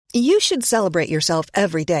You should celebrate yourself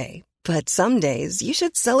every day, but some days you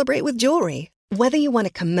should celebrate with jewelry. Whether you want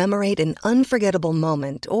to commemorate an unforgettable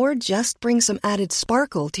moment or just bring some added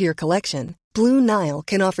sparkle to your collection, Blue Nile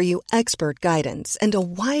can offer you expert guidance and a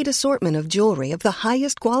wide assortment of jewelry of the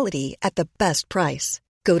highest quality at the best price.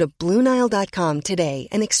 Go to BlueNile.com today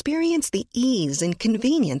and experience the ease and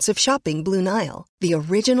convenience of shopping Blue Nile, the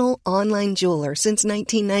original online jeweler since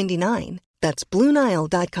 1999. That's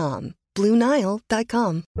BlueNile.com.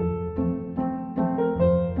 BlueNile.com.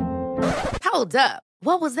 Hold up.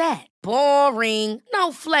 What was that? Boring.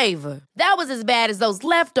 No flavor. That was as bad as those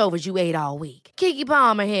leftovers you ate all week. Keke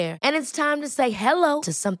Palmer here, and it's time to say hello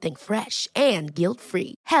to something fresh and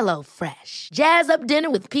guilt-free. Hello Fresh. Jazz up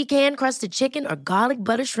dinner with pecan-crusted chicken or garlic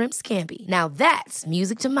butter shrimp scampi. Now that's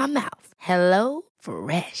music to my mouth. Hello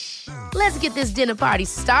Fresh. Let's get this dinner party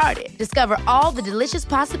started. Discover all the delicious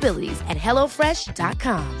possibilities at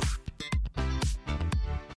HelloFresh.com.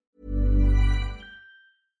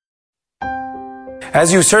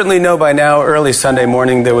 As you certainly know by now, early Sunday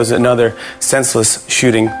morning there was another senseless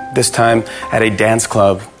shooting, this time at a dance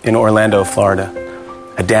club in Orlando, Florida.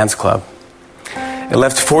 A dance club. It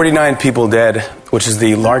left 49 people dead, which is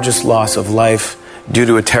the largest loss of life due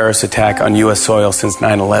to a terrorist attack on U.S. soil since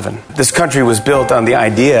 9/11. This country was built on the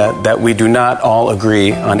idea that we do not all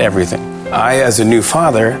agree on everything. I, as a new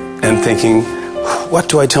father, am thinking, what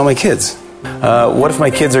do I tell my kids? What if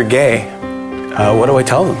my kids are gay? What do I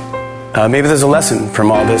tell them? Maybe there's a lesson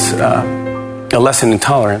from all this, a lesson in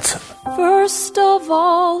tolerance. First of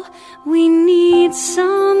all, we need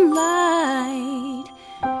some light.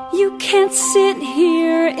 You can't sit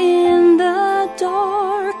here in the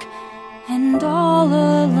dark and all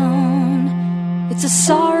alone. It's a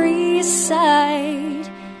sorry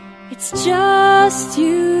sight. It's just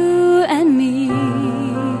you and me.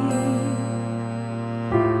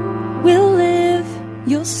 We'll live,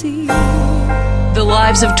 you'll see. The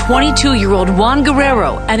lives of 22-year-old Juan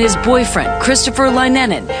Guerrero and his boyfriend, Christopher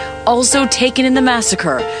Linenin, also taken in the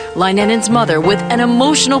massacre. Linenin's mother with an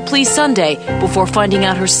emotional plea Sunday before finding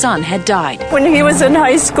out her son had died. When he was in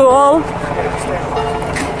high school,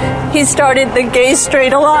 he started the Gay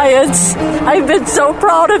Straight Alliance. I've been so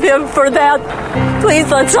proud of him for that.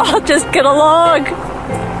 Please, let's all just get along.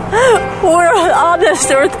 We're on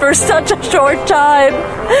this earth for such a short time.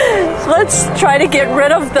 Let's try to get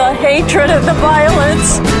rid of the hatred and the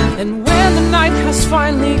violence. And when the night has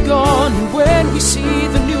finally gone, and when we see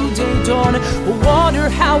the new day dawn, we'll wonder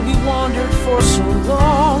how we wandered for so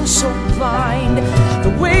long, so blind.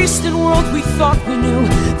 The wasted world we thought we knew,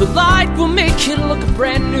 the light will make it look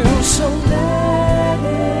brand new. So let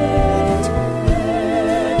it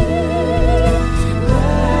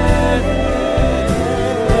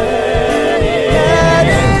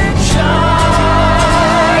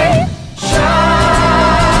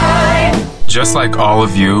Just like all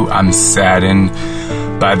of you, I'm saddened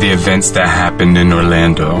by the events that happened in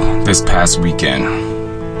Orlando this past weekend.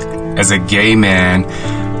 As a gay man,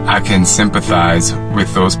 I can sympathize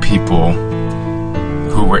with those people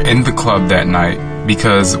who were in the club that night,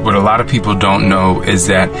 because what a lot of people don't know is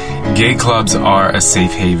that gay clubs are a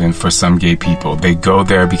safe haven for some gay people. They go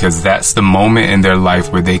there because that's the moment in their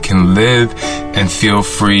life where they can live and feel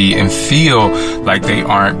free and feel like they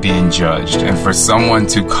aren't being judged. And for someone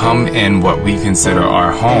to come in what we consider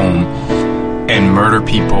our home and murder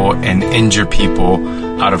people and injure people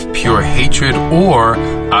out of pure hatred or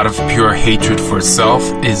out of pure hatred for self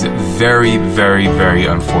is very, very, very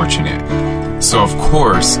unfortunate. So of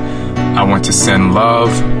course, I want to send love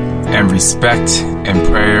and respect and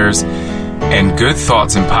prayers and good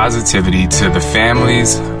thoughts and positivity to the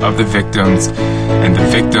families of the victims and the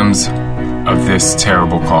victims of this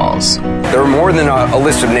terrible cause. There are more than a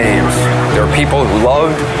list of names. There are people who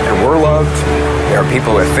loved and were loved. There are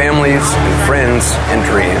people with families and friends and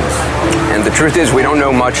dreams. And the truth is, we don't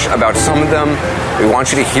know much about some of them. We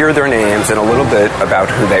want you to hear their names and a little bit about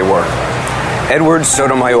who they were. Edward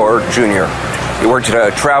Sotomayor Jr. He worked at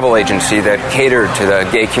a travel agency that catered to the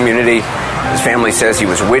gay community. His family says he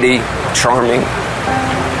was witty, charming,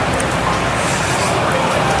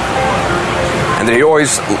 and that he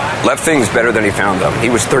always left things better than he found them. He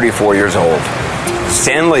was 34 years old.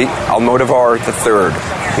 Stanley Almodovar III.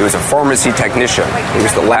 He was a pharmacy technician. He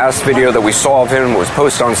was the last video that we saw of him, was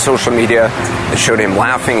posted on social media that showed him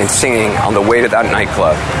laughing and singing on the way to that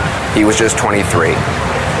nightclub. He was just 23.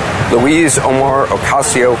 Luis Omar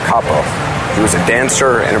Ocasio Capo. He was a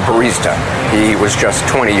dancer and a barista. He was just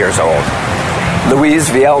 20 years old. Luis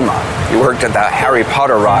Vielma. He worked at the Harry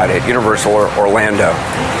Potter ride at Universal Orlando.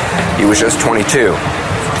 He was just 22.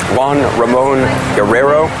 Juan Ramon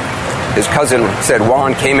Guerrero. His cousin said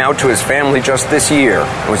Juan came out to his family just this year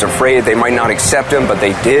and was afraid they might not accept him, but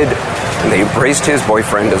they did, and they embraced his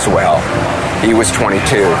boyfriend as well. He was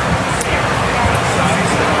 22.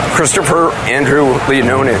 Christopher Andrew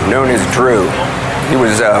Leone, known as Drew, he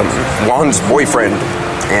was Juan's boyfriend,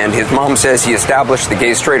 and his mom says he established the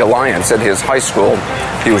Gay Straight Alliance at his high school.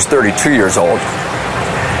 He was 32 years old.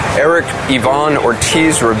 Eric Ivan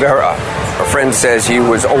Ortiz Rivera, a friend says he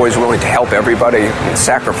was always willing to help everybody and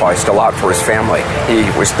sacrificed a lot for his family. He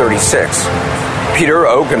was 36. Peter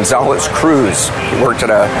O. Gonzalez Cruz, he worked at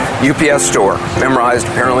a UPS store, memorized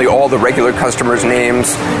apparently all the regular customers'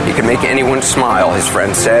 names. He could make anyone smile, his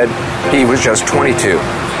friend said. He was just 22.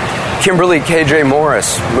 Kimberly KJ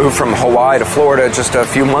Morris moved from Hawaii to Florida just a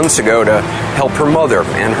few months ago to help her mother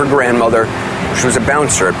and her grandmother. She was a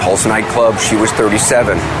bouncer at Pulse nightclub. She was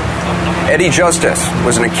 37. Eddie Justice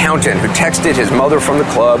was an accountant who texted his mother from the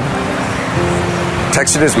club,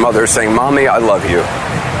 texted his mother saying, "Mommy, I love you."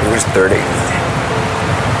 He was 30.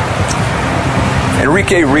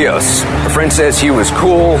 Enrique Rios, a friend says he was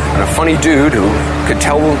cool and a funny dude who could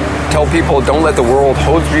tell people, don't let the world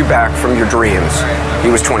hold you back from your dreams. He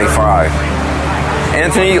was 25.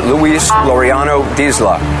 Anthony Luis Laureano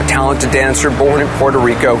Dizla, a talented dancer born in Puerto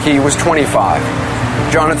Rico, he was 25.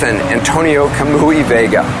 Jonathan Antonio Camui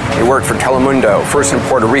Vega, he worked for Telemundo, first in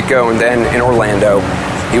Puerto Rico and then in Orlando.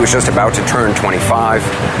 He was just about to turn 25.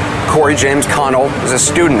 Corey James Connell was a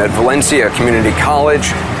student at Valencia Community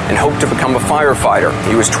College and hoped to become a firefighter.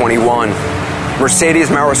 He was 21. Mercedes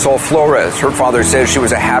Marisol Flores, her father says she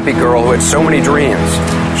was a happy girl who had so many dreams.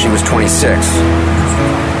 She was 26.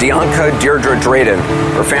 Dianca Deirdre Drayden,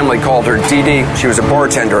 her family called her Dee Dee. She was a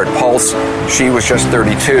bartender at Pulse. She was just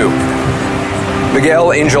 32.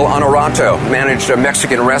 Miguel Angel Honorato managed a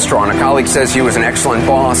Mexican restaurant. A colleague says he was an excellent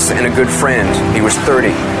boss and a good friend. He was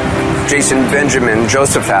 30. Jason Benjamin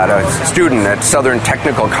Josephat, a student at Southern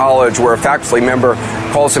Technical College, where a faculty member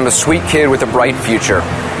calls him a sweet kid with a bright future.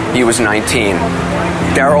 He was 19.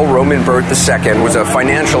 Daryl Romanbert II was a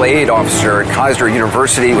financial aid officer at Kaiser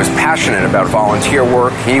University. He was passionate about volunteer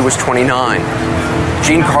work. He was 29.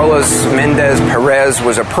 Jean Carlos Mendez Perez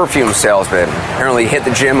was a perfume salesman. Apparently hit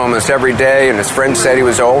the gym almost every day, and his friend said he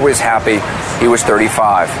was always happy. He was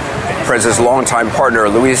 35. Perez's longtime partner,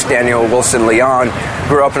 Luis Daniel Wilson Leon,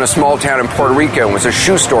 grew up in a small town in Puerto Rico and was a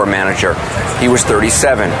shoe store manager. He was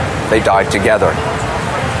 37. They died together.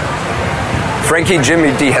 Frankie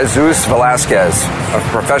Jimmy De Jesus Velasquez, a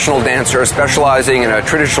professional dancer specializing in a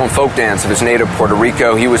traditional folk dance of his native Puerto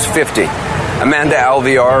Rico. He was 50. Amanda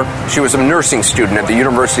Alvear, she was a nursing student at the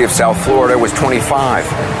University of South Florida, was 25.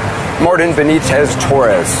 Martin Benitez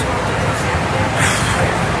Torres,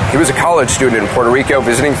 he was a college student in Puerto Rico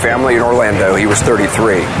visiting family in Orlando. He was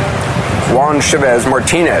 33. Juan Chavez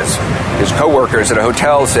Martinez, his co-workers at a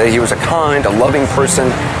hotel say he was a kind, a loving person.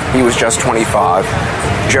 He was just 25.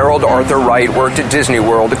 Gerald Arthur Wright worked at Disney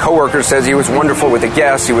World. The co-worker says he was wonderful with the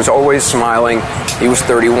guests. He was always smiling. He was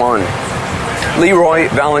 31. Leroy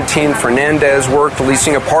Valentin Fernandez worked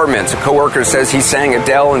leasing apartments. A co-worker says he sang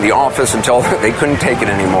Adele in the office until they couldn't take it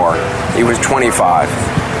anymore. He was 25.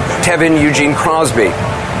 Tevin Eugene Crosby,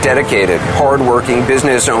 dedicated, hard-working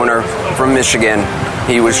business owner from Michigan.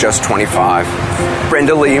 He was just 25.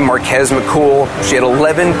 Brenda Lee Marquez McCool, she had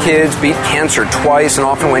 11 kids, beat cancer twice, and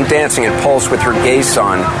often went dancing at Pulse with her gay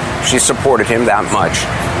son. She supported him that much.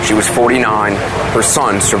 She was 49. Her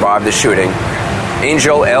son survived the shooting.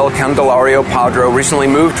 Angel L. Candelario Padro recently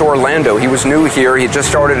moved to Orlando. He was new here. He had just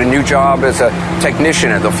started a new job as a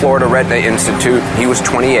technician at the Florida Retina Institute. He was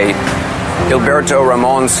 28. Gilberto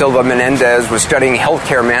Ramon Silva Menendez was studying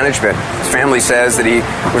healthcare management. His family says that he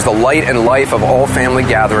was the light and life of all family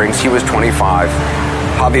gatherings. He was 25.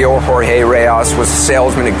 Javier Jorge Reyes was a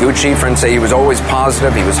salesman at Gucci. Friends say he was always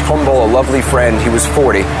positive. He was humble, a lovely friend. He was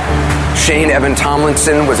 40. Shane Evan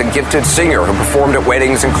Tomlinson was a gifted singer who performed at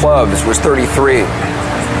weddings and clubs, was 33.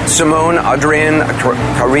 Simone Adrian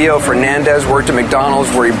Carrillo Fernandez worked at McDonald's,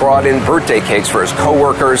 where he brought in birthday cakes for his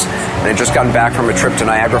co-workers and had just gotten back from a trip to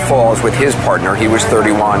Niagara Falls with his partner. He was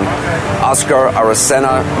 31. Oscar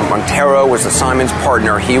Aracena Montero was the Simon's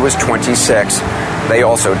partner. He was 26. They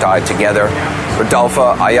also died together.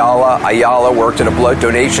 Rodolfo Ayala worked at a blood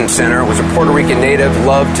donation center, was a Puerto Rican native,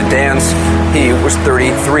 loved to dance. He was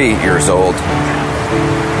 33 years old.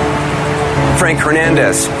 Frank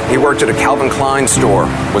Hernandez, he worked at a Calvin Klein store,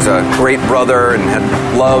 was a great brother and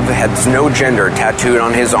had love, had no gender tattooed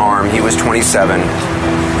on his arm. He was 27.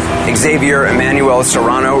 Xavier Emmanuel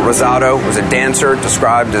Serrano Rosado was a dancer,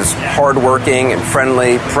 described as hardworking and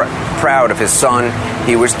friendly, proud of his son.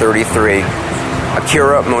 He was 33.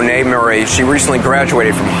 Akira Monet Murray. She recently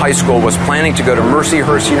graduated from high school, was planning to go to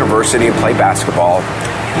Mercyhurst University and play basketball.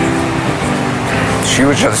 She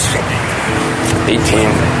was just 18.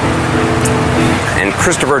 And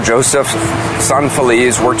Christopher Joseph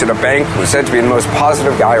Sanfeliz worked at a bank, was said to be the most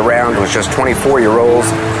positive guy around, was just 24-year-old.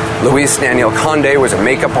 Luis Daniel Conde was a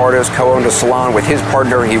makeup artist, co-owned a salon with his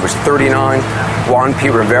partner. He was 39. Juan P.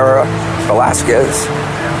 Rivera Velasquez.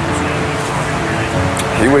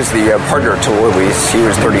 He was the partner to Luis. He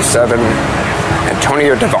was 37.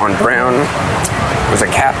 Antonio Devon Brown was a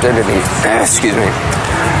captain in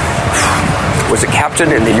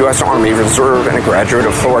the U.S. Army Reserve and a graduate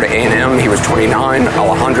of Florida A&M. He was 29.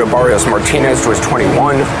 Alejandro Barrios Martinez was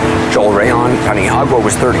 21. Joel Rayon Paniagua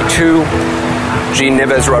was 32. Jean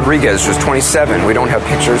Nieves Rodriguez was 27. We don't have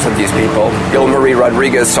pictures of these people. Bill Marie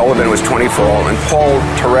Rodriguez Sullivan was 24. And Paul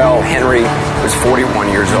Terrell Henry was 41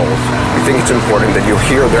 years old. We think it's important that you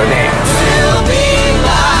hear their names. There will be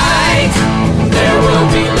light. There will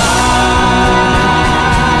be light.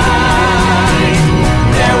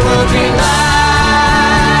 There will be light.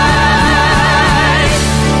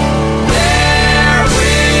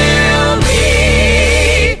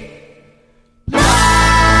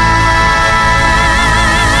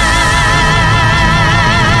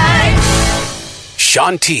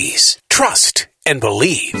 Sean T's Trust and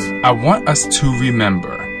Believe. I want us to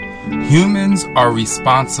remember, humans are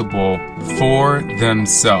responsible for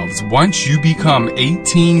themselves. Once you become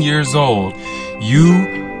 18 years old, you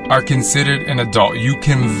are considered an adult. You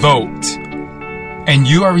can vote. And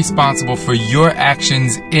you are responsible for your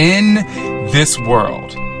actions in this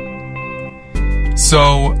world.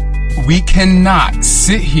 So we cannot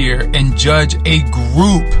sit here and judge a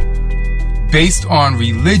group based on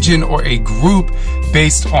religion or a group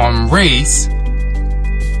based on race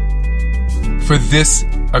for this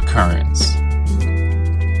occurrence.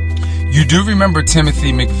 You do remember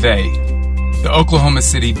Timothy McVeigh, the Oklahoma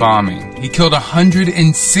City bombing. He killed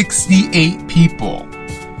 168 people.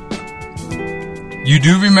 You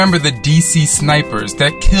do remember the DC snipers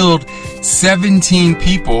that killed 17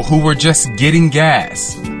 people who were just getting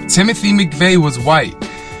gas. Timothy McVeigh was white.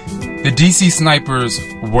 The DC snipers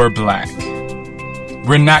were black.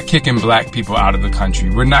 We're not kicking black people out of the country.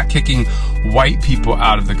 We're not kicking white people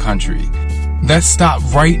out of the country. Let's stop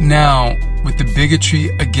right now with the bigotry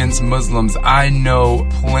against Muslims. I know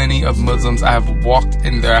plenty of Muslims. I have walked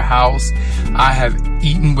in their house. I have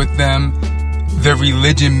eaten with them. Their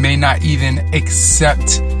religion may not even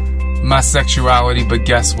accept my sexuality, but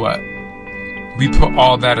guess what? We put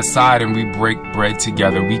all that aside and we break bread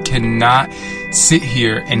together. We cannot sit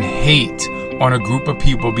here and hate on a group of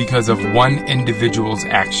people because of one individual's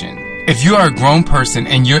action. If you are a grown person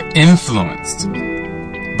and you're influenced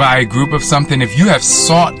by a group of something, if you have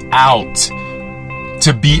sought out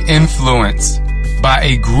to be influenced by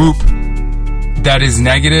a group that is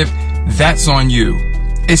negative, that's on you.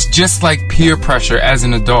 It's just like peer pressure as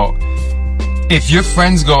an adult. If your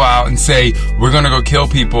friends go out and say, we're going to go kill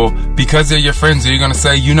people because they're your friends, are you going to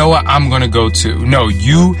say, you know what, I'm going to go too? No,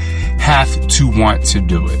 you have to want to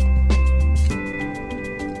do it.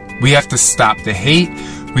 We have to stop the hate.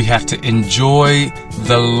 We have to enjoy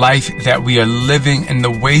the life that we are living. And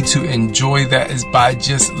the way to enjoy that is by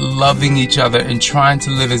just loving each other and trying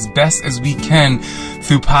to live as best as we can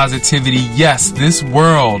through positivity. Yes, this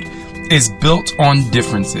world is built on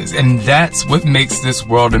differences, and that's what makes this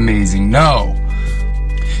world amazing. No.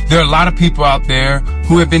 There are a lot of people out there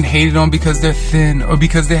who have been hated on because they're thin, or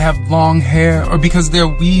because they have long hair, or because their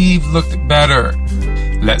weave looked better.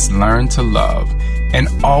 Let's learn to love and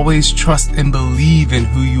always trust and believe in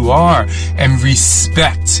who you are and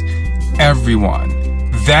respect everyone.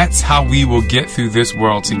 That's how we will get through this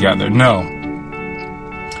world together. No,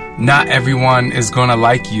 not everyone is gonna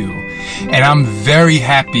like you. And I'm very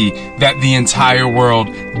happy that the entire world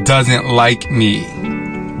doesn't like me.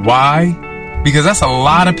 Why? Because that's a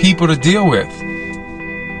lot of people to deal with.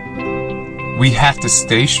 We have to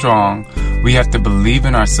stay strong. We have to believe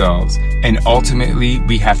in ourselves. And ultimately,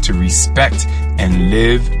 we have to respect and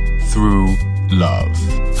live through love.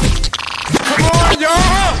 Come on,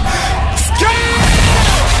 y'all!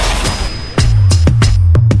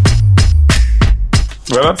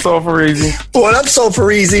 What up, Soul for Easy? What up, Soul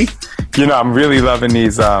for Easy? You know, I'm really loving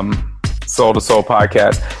these Soul to Soul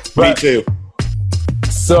podcasts. Me too.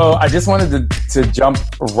 So I just wanted to jump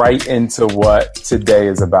right into what today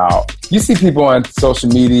is about. You see people on social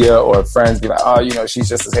media or friends be like, oh, you know, she's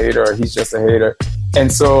just a hater or he's just a hater.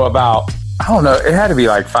 And so about, I don't know, it had to be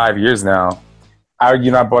like 5 years now. I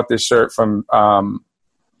bought this shirt from Foot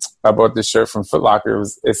Locker.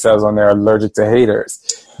 It says on there, allergic to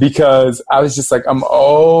haters. Because I was just like, I'm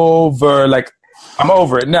over, like, I'm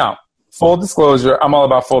over it. Now, full disclosure, I'm all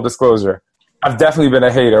about full disclosure. I've definitely been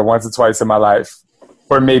a hater once or twice in my life,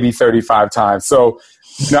 or maybe 35 times. So,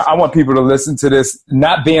 I want people to listen to this,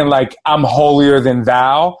 not being like I'm holier than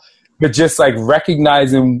thou, but just like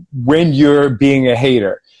recognizing when you're being a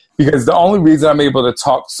hater. Because the only reason I'm able to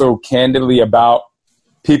talk so candidly about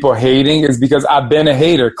people hating is because I've been a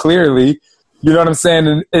hater, clearly. You know what I'm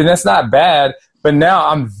saying? And that's not bad. But now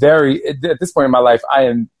I'm at this point in my life, I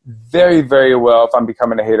am very, very well if I'm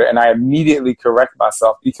becoming a hater. And I immediately correct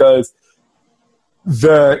myself because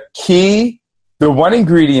the one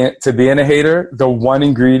ingredient to being a hater, the one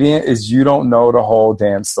ingredient is you don't know the whole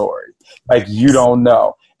damn story. Like, you don't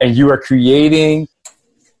know. And you are creating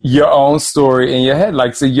your own story in your head.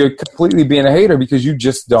 Like, so you're completely being a hater because you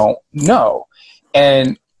just don't know.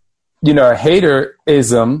 And,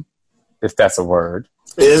 haterism, if that's a word.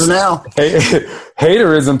 It is now.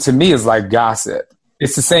 Haterism to me is like gossip.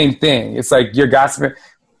 It's the same thing. It's like you're gossiping,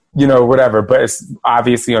 whatever, but it's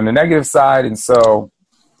obviously on the negative side. And so,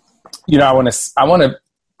 I want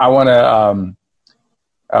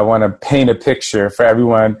to paint a picture for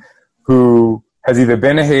everyone who has either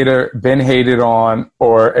been a hater, been hated on,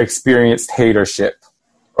 or experienced hatership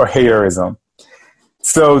or haterism.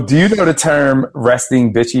 So do you know the term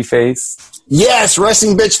resting bitchy face? Yes,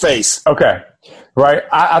 resting bitch face. Okay. Right.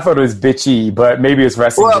 I thought it was bitchy, but maybe it's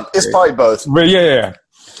resting. Well, it's probably both. But yeah.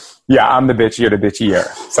 I'm the bitch, you're the bitchier.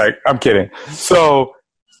 It's like, I'm kidding. So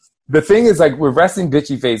the thing is, like, with resting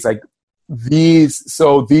bitchy face, like it's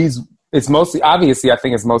mostly, obviously, I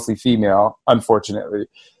think it's mostly female, unfortunately.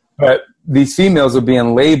 But these females are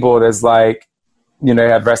being labeled as like, they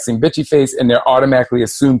have resting bitchy face, and they're automatically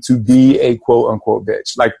assumed to be a quote unquote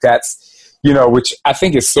bitch. Like, that's, which I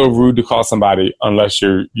think is so rude to call somebody unless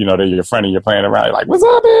you're, they're your friend and you're playing around. You're like, what's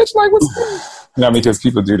up, bitch? Like, what's up? Because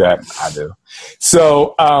people do that. I do.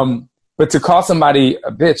 So, but to call somebody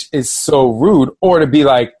a bitch is so rude. Or to be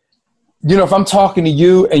like, if I'm talking to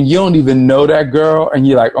you and you don't even know that girl and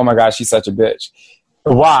you're like, oh my gosh, she's such a bitch.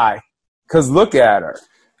 Why? Because look at her.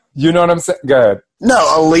 You know what I'm saying? Go ahead. No,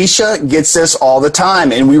 Alicia gets this all the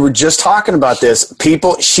time, and we were just talking about this.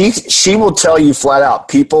 People, she will tell you flat out,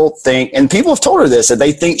 people think, and people have told her this, that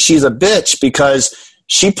they think she's a bitch because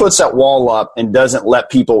she puts that wall up and doesn't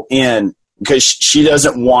let people in because she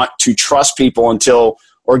doesn't want to trust people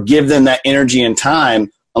or give them that energy and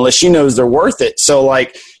time unless she knows they're worth it. So,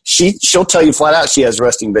 like, she'll tell you flat out she has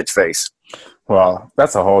resting bitch face. Well,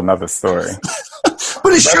 that's a whole nother story.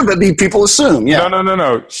 But it's true, but people assume, yeah.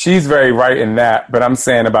 No. She's very right in that, but I'm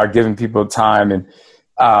saying about giving people time and,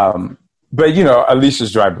 but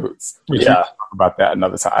Alicia's dry boots. We can talk about that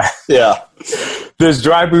another time. Yeah. There's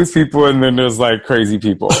dry boots people and then there's like crazy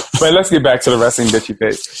people. But let's get back to the resting bitchy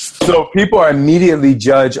face. So people are immediately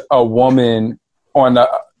judge a woman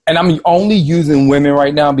and I'm only using women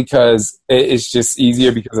right now because it's just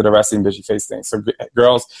easier because of the resting bitchy face thing. So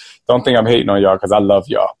girls, don't think I'm hating on y'all because I love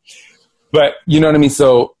y'all. But you know what I mean?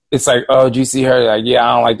 So it's like, oh, did you see her? Like, yeah,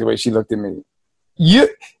 I don't like the way she looked at me.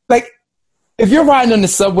 If you're riding on the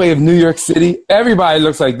subway of New York City, everybody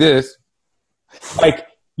looks like this. Like,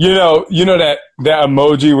 that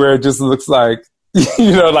emoji where it just looks like,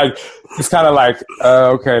 like it's kind of like,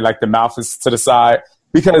 okay, like the mouth is to the side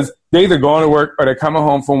because they either going to work or they're coming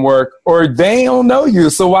home from work or they don't know you.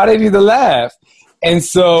 So why they need to laugh? And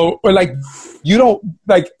so, or like, you don't,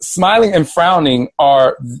 like, smiling and frowning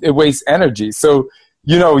it wastes energy. So,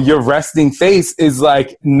 your resting face is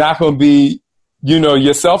like not going to be,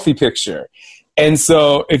 your selfie picture. And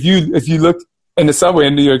so if you look in the subway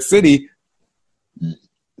in New York City,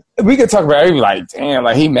 we could talk about everything like, damn,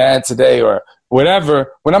 like he mad today or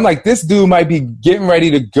whatever. When I'm like, this dude might be getting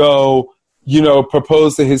ready to go,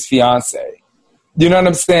 propose to his fiance. You know what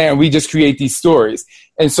I'm saying? We just create these stories.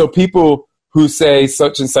 And so people who say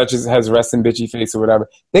such and such has resting bitchy face or whatever,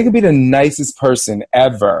 they could be the nicest person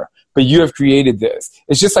ever, but you have created this.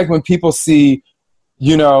 It's just like when people see,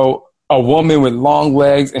 a woman with long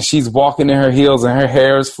legs and she's walking in her heels and her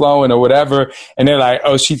hair is flowing or whatever, and they're like,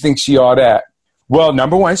 oh, she thinks she all that. Well,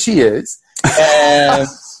 number one, she is. And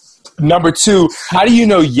number two, how do you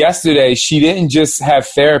know yesterday she didn't just have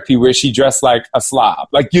therapy where she dressed like a slob?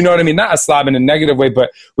 Like, you know what I mean? Not a slob in a negative way,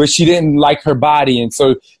 but where she didn't like her body. And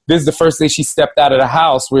so this is the first day she stepped out of the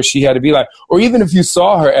house where she had to be like, or even if you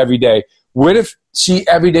saw her every day, what if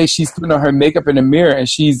every day she's putting on her makeup in the mirror and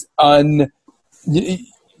she's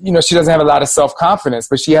she doesn't have a lot of self-confidence,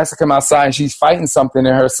 but she has to come outside and she's fighting something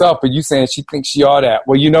in herself, but you saying she thinks she all that.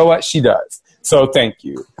 Well, you know what? She does. So thank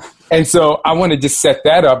you. And so I want to just set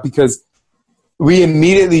that up because we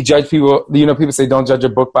immediately judge people. People say don't judge a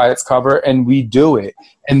book by its cover, and we do it.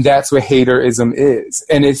 And that's what haterism is.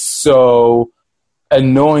 And it's so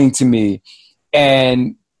annoying to me.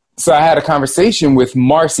 And so I had a conversation with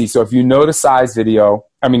Marcy. So if you know the Size the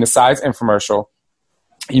Size infomercial,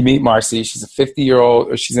 you meet Marcy. She's a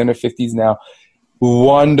 50-year-old, or she's in her 50s now.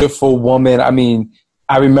 Wonderful woman. I mean,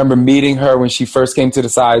 I remember meeting her when she first came to the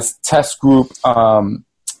Size test group.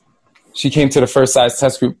 She came to the first Size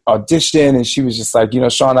test group audition, and she was just like,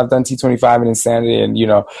 Sean, I've done T25 and Insanity, and,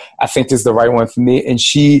 I think this is the right one for me. And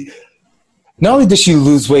she, not only did she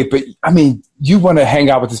lose weight, but, I mean, you want to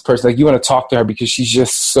hang out with this person. Like, you want to talk to her because she's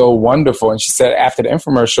just so wonderful. And she said after the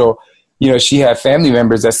infomercial, she had family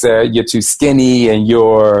members that said, you're too skinny, and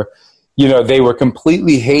they were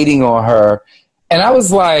completely hating on her. And I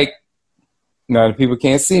was like, no, the people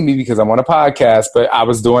can't see me because I'm on a podcast, but I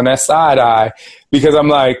was doing that side eye because I'm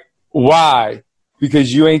like, why?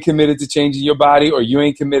 Because you ain't committed to changing your body, or you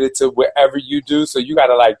ain't committed to whatever you do. So you got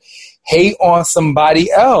to hate on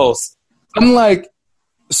somebody else. I'm like,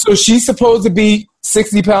 so she's supposed to be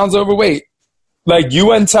 60 pounds overweight. Like, you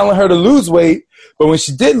wasn't telling her to lose weight, but when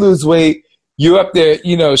she did lose weight, you up there,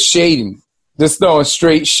 shading, just throwing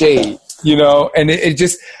straight shade, and it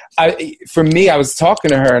just, for me, I was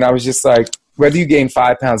talking to her and I was just like, whether you gain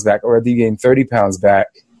 5 pounds back or whether you gain 30 pounds back,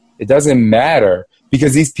 it doesn't matter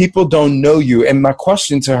because these people don't know you. And my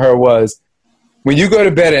question to her was, when you go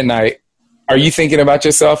to bed at night, are you thinking about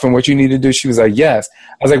yourself and what you need to do? She was like, yes.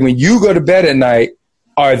 I was like, when you go to bed at night,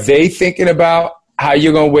 are they thinking about how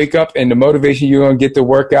you're going to wake up and the motivation you're going to get to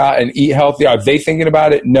work out and eat healthy? Are they thinking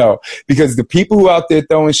about it? No. Because the people who out there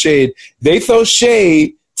throwing shade, they throw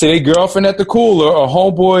shade to their girlfriend at the cooler or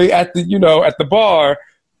homeboy at the, at the bar.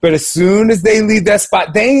 But as soon as they leave that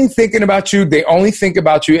spot, they ain't thinking about you. They only think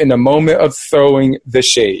about you in the moment of throwing the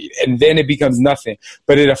shade. And then it becomes nothing.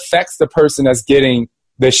 But it affects the person that's getting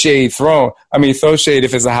the shade thrown. I mean, throw shade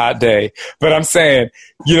if it's a hot day. But I'm saying,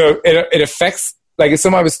 it affects, like if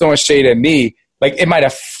somebody was throwing shade at me, like it might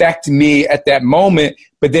affect me at that moment,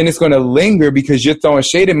 but then it's going to linger because you're throwing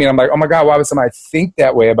shade at me. I'm like, oh my God, why would somebody think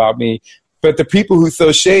that way about me? But the people who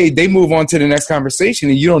throw shade, they move on to the next conversation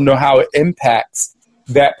and you don't know how it impacts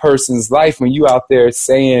that person's life when you out there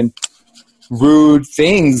saying rude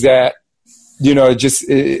things that,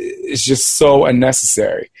 it's just so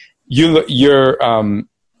unnecessary.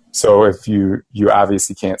 So if you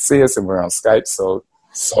obviously can't see us and we're on Skype, so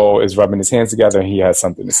Soul is rubbing his hands together and he has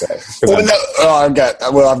something to say. I've got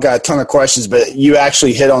a ton of questions, but you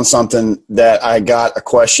actually hit on something that I got a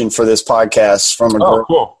question for this podcast from a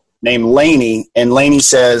girl named Lainey. And Lainey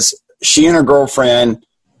says she and her girlfriend,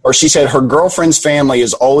 or she said her girlfriend's family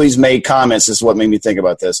has always made comments. This is what made me think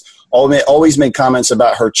about this. Always made comments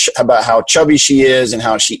about her, about how chubby she is and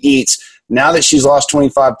how she eats. Now that she's lost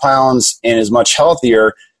 25 pounds and is much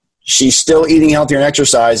healthier, she's still eating healthier and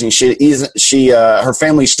exercising. Her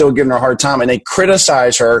family's still giving her a hard time, and they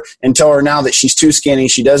criticize her and tell her now that she's too skinny,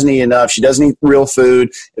 she doesn't eat enough, she doesn't eat real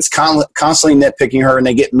food. It's constantly nitpicking her, and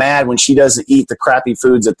they get mad when she doesn't eat the crappy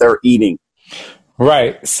foods that they're eating.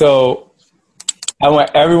 Right. So I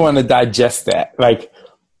want everyone to digest that.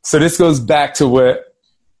 So this goes back to what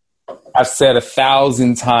I've said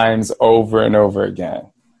 1,000 times over and over again.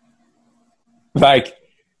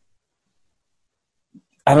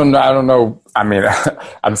 I don't know. I mean,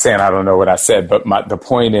 I'm saying I don't know what I said, but the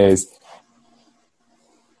point is,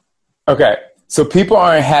 okay, so people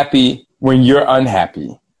aren't happy when you're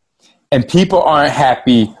unhappy, and people aren't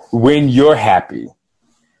happy when you're happy.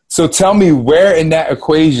 So tell me, where in that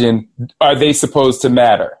equation are they supposed to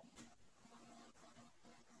matter?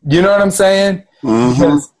 You know what I'm saying? Mm-hmm.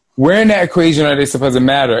 Because where in that equation are they supposed to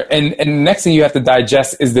matter? And the next thing you have to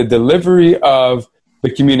digest is the delivery of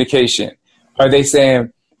the communication. Are they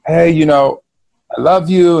saying, hey, I love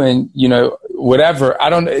you and, whatever? I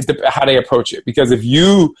don't know how they approach it. Because if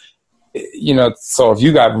you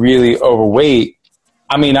got really overweight,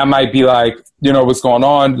 I mean, I might be like, what's going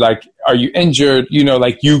on? Like, are you injured?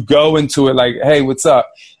 You go into it like, hey, what's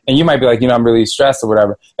up? And you might be like, I'm really stressed or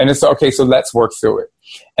whatever. And it's okay, so let's work through it.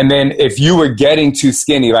 And then if you were getting too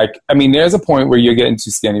skinny, there's a point where you're getting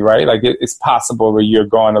too skinny, right? It's possible where you're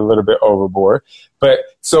going a little bit overboard. But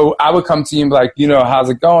so I would come to you and be like, how's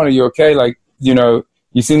it going? Are you okay?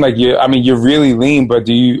 You seem like you're really lean, but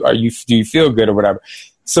do you feel good or whatever?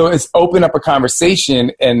 So it's open up a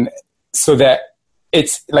conversation, and so that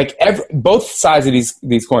it's like both sides of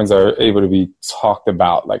these coins are able to be talked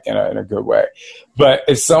about in a good way. But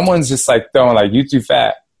if someone's just throwing you too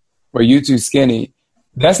fat or you too skinny,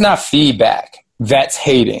 that's not feedback. That's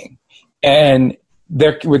hating. And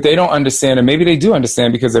what they don't understand, or maybe they do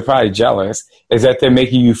understand because they're probably jealous, is that they're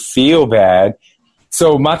making you feel bad.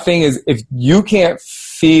 So my thing is, if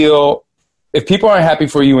people aren't happy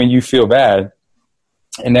for you when you feel bad,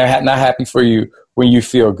 and they're not happy for you when you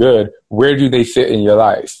feel good, where do they fit in your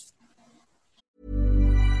life?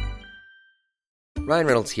 Ryan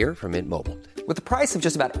Reynolds here from Mint Mobile. With the price of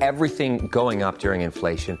just about everything going up during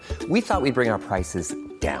inflation, we thought we'd bring our prices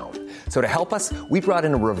down. So to help us, we brought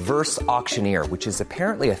in a reverse auctioneer, which is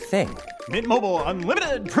apparently a thing. Mint Mobile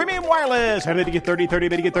Unlimited Premium Wireless. How to get 30, 30,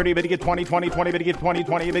 bit to get 30, bit to get 20, 20, 20, bit to get 20,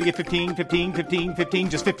 20, bit to get 15, 15, 15, 15,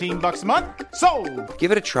 just $15 a month? Sold!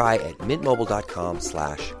 Give it a try at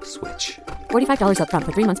mintmobile.com/switch. $45 up front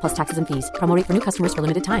for 3 months plus taxes and fees. Promo rate for new customers for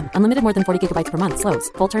limited time. Unlimited more than 40 gigabytes per month. Slows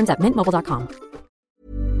full terms at mintmobile.com.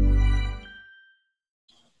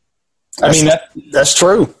 I mean, that's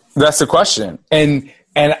true. That's the question. And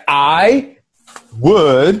I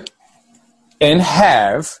would and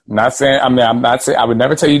have, not saying, I mean, I'm not saying, I would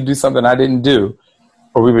never tell you to do something I didn't do,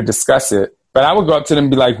 or we would discuss it. But I would go up to them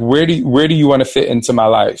and be like, where do you want to fit into my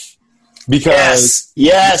life? Because,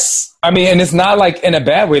 yes. I mean, and it's not like in a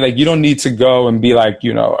bad way. Like, you don't need to go and be like,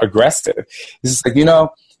 aggressive. It's just like, when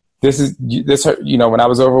I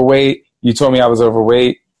was overweight, you told me I was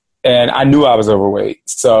overweight. And I knew I was overweight.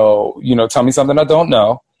 So, tell me something I don't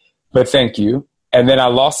know, but thank you. And then I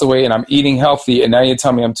lost the weight and I'm eating healthy. And now you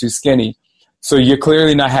tell me I'm too skinny. So you're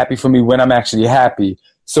clearly not happy for me when I'm actually happy.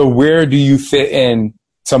 So where do you fit in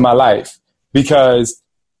to my life? Because,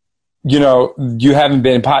 you haven't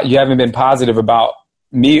been positive about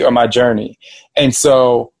me or my journey. And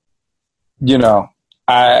so, and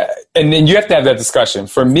then you have to have that discussion.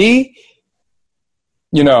 For me,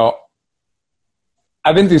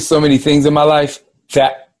 I've been through so many things in my life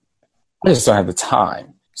that I just don't have the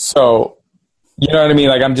time. So, you know what I mean?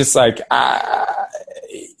 Like, I'm just like,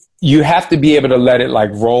 you have to be able to let it like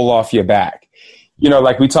roll off your back.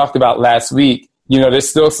 Like we talked about last week, there's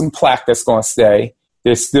still some plaque that's going to stay.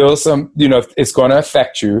 There's still some, it's going to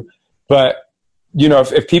affect you. But,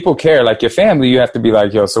 if people care, like your family, you have to be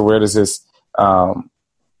like, so where does this, where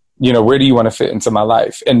do you want to fit into my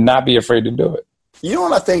life? And not be afraid to do it. You know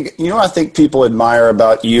what I think? I think people admire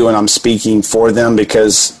about you, and I'm speaking for them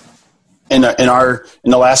because in the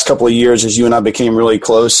last couple of years, as you and I became really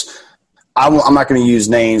close, I'm not going to use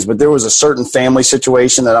names, but there was a certain family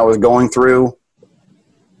situation that I was going through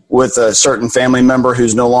with a certain family member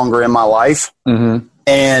who's no longer in my life,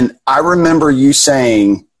 and I remember you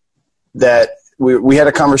saying that we had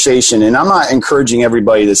a conversation, and I'm not encouraging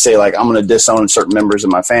everybody to say like I'm going to disown certain members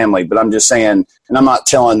of my family, but I'm just saying, and I'm not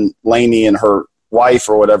telling Lainey and her wife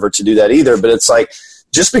or whatever to do that either, but it's like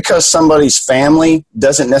just because somebody's family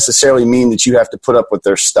doesn't necessarily mean that you have to put up with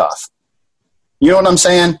their stuff. You know what I'm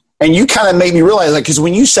saying? And you kind of made me realize, like, because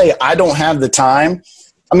when you say I don't have the time,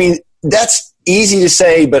 I mean, that's easy to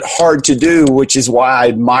say but hard to do, which is why I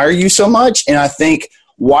admire you so much. And I think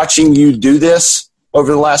watching you do this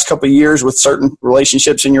over the last couple of years with certain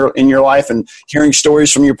relationships in your life and hearing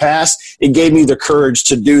stories from your past, it gave me the courage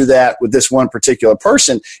to do that with this one particular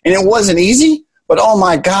person. And it wasn't easy. But oh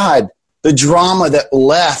my God, the drama that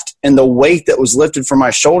left and the weight that was lifted from my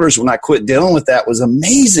shoulders when I quit dealing with that was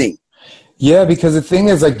amazing. Yeah, because the thing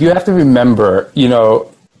is, like, you have to remember,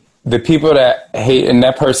 the people that hate, and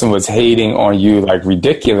that person was hating on you like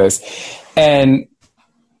ridiculous. And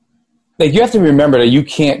like, you have to remember that you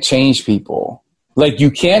can't change people. Like,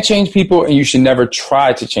 you can't change people, and you should never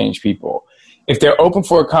try to change people. If they're open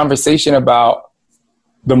for a conversation about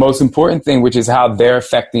the most important thing, which is how they're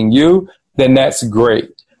affecting you, then that's great.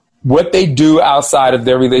 What they do outside of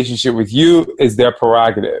their relationship with you is their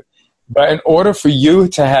prerogative. But in order for you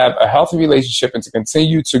to have a healthy relationship and to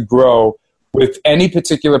continue to grow with any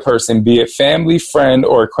particular person, be it family, friend,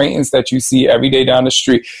 or acquaintance that you see every day down the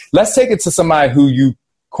street, let's take it to somebody who you,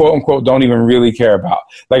 quote unquote, don't even really care about.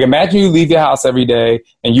 Like, imagine you leave your house every day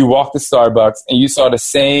and you walk to Starbucks and you saw the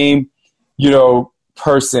same,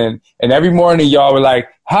 person, and every morning y'all were like,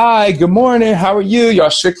 hi, good morning, how are you? Y'all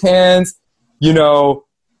shook hands.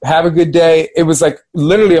 Have a good day. It was like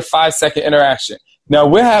literally a 5-second interaction. Now,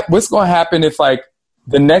 what's going to happen if like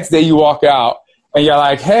the next day you walk out and you're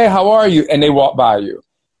like, hey, how are you? And they walk by you.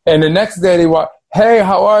 And the next day they walk, hey,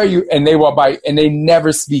 how are you? And they walk by you and they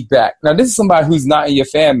never speak back. Now, this is somebody who's not in your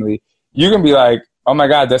family. You're going to be like, oh my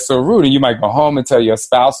God, that's so rude. And you might go home and tell your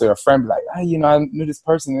spouse or a friend, like, hey, I knew this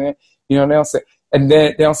person. And, they don't say, and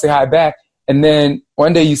then they don't say hi back. And then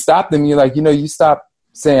one day you stop them. You're like, you stopped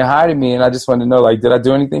saying hi to me, and I just wanted to know, like, did I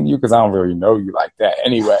do anything to you? Because I don't really know you like that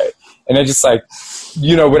anyway. And they're just like,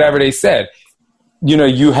 whatever they said.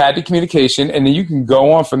 You had the communication, and then you can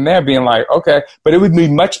go on from there being like, okay. But it would be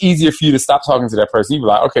much easier for you to stop talking to that person. You'd be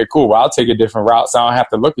like, okay, cool. Well, I'll take a different route so I don't have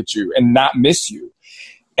to look at you and not miss you.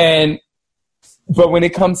 But when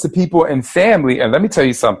it comes to people and family, and let me tell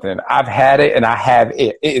you something, I've had it and I have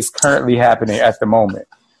it. It is currently happening at the moment.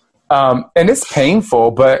 And it's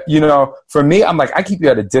painful, but, you know, for me, I'm like, I keep you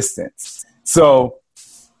at a distance. So,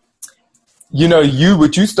 you know,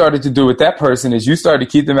 what you started to do with that person is you started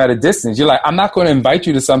to keep them at a distance. You're like, I'm not going to invite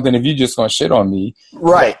you to something if you're just going to shit on me.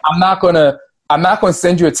 Right. I'm not going to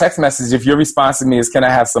send you a text message if your response to me is, can I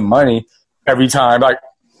have some money every time? Like,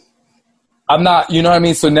 I'm not, you know what I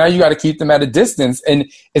mean? So now you got to keep them at a distance.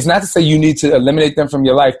 And it's not to say you need to eliminate them from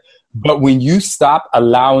your life, but when you stop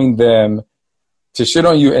allowing them to shit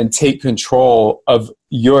on you and take control of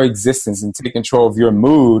your existence and take control of your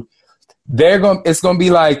mood, it's going to be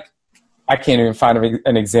like, I can't even find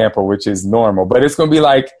an example, which is normal, but it's going to be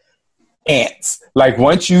like ants. Like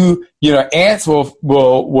once ants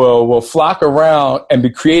will flock around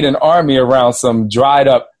and create an army around some dried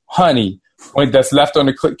up honey that's left on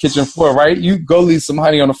the kitchen floor, right? You go leave some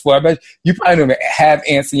honey on the floor. I bet you probably don't even have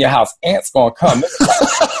ants in your house. Ants going to come.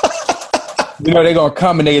 You know, they're going to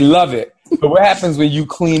come and they love it. But what happens when you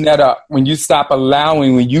clean that up? When you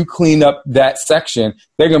clean up that section,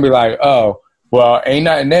 they're going to be like, oh, well, ain't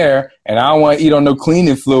nothing there, and I don't want to eat on no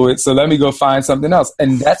cleaning fluid, so let me go find something else.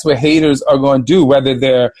 And that's what haters are going to do, whether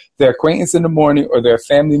they're their acquaintance in the morning or their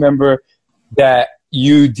family member that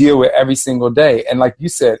you deal with every single day. And like you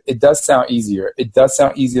said, it does sound easier. It does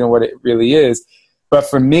sound easier than what it really is. But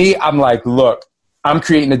for me, I'm like, look, I'm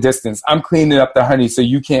creating a distance. I'm cleaning up the honey so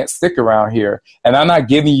you can't stick around here. And I'm not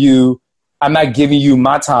giving you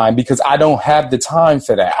my time because I don't have the time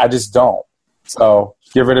for that. I just don't. So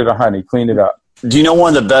get rid of the honey, clean it up. Do you know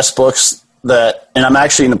one of the best books and I'm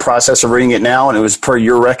actually in the process of reading it now, and it was per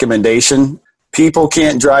your recommendation, People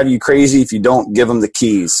Can't Drive You Crazy If You Don't Give Them the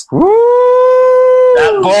Keys. Woo!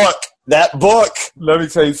 That book. Let me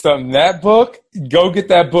tell you something. That book, go get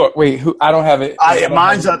that book. Wait, I don't have it.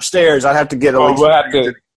 Mine's upstairs. I'd have to get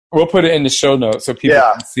it. We'll put it in the show notes so people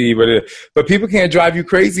can see what it is. But people can't drive you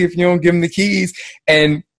crazy if you don't give them the keys.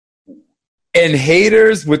 And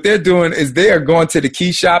haters, what they're doing is they are going to the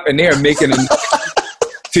key shop and they are making it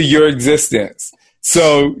to your existence.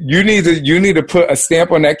 So you need to put a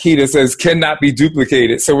stamp on that key that says cannot be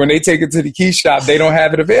duplicated. So when they take it to the key shop, they don't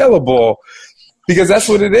have it available. Because that's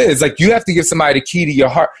what it is. Like, you have to give somebody the key to your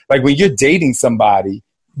heart. Like, when you're dating somebody,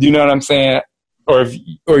 you know what I'm saying? Or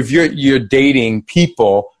if you're dating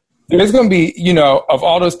people, there's going to be, you know, of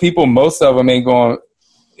all those people, most of them ain't going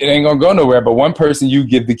to go nowhere. But one person, you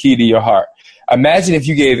give the key to your heart. Imagine if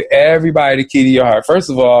you gave everybody the key to your heart. First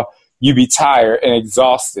of all, you'd be tired and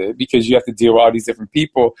exhausted because you have to deal with all these different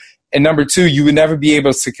people. And number two, you would never be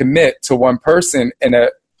able to commit to one person in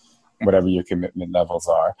whatever your commitment levels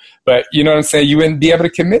are. But you know what I'm saying? You wouldn't be able to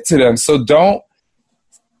commit to them. So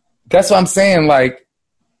that's what I'm saying. Like,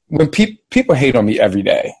 when people hate on me every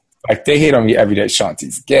day, like they hate on me every day,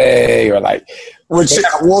 Shanti's gay, or like. Which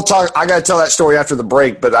we'll talk. I got to tell that story after the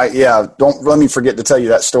break, but don't let me forget to tell you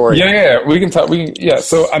that story. Yeah, we can talk.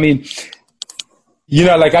 So, I mean, you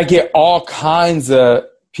know, like I get all kinds of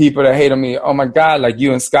people that hate on me. Oh my God, like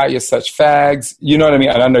you and Scott, you're such fags. You know what I mean?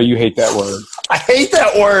 And I know you hate that word. I hate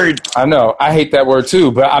that word. I know. I hate that word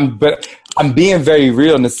too. But I'm being very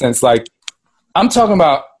real in the sense, like, I'm talking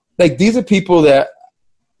about, like, these are people that,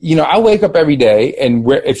 you know, I wake up every day, and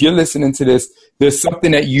if you're listening to this, there's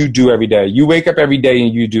something that you do every day. You wake up every day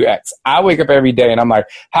and you do X. I wake up every day and I'm like,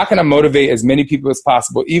 how can I motivate as many people as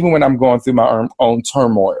possible, even when I'm going through my own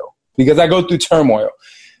turmoil? Because I go through turmoil.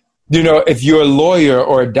 You know, if you're a lawyer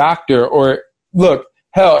or a doctor, or look,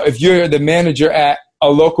 hell, if you're the manager at a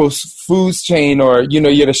local food chain, or, you know,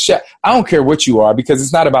 you're the chef, I don't care what you are, because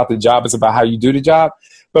it's not about the job. It's about how you do the job.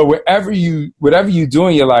 But whatever you do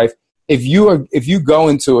in your life, if you go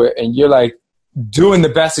into it and you're like doing the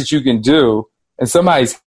best that you can do, and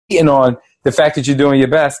somebody's hating on the fact that you're doing your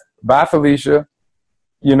best, bye, Felicia.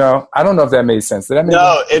 You know, I don't know if that made sense. Did that make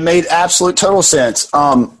sense? It made absolute total sense.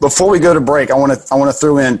 Before we go to break, I want to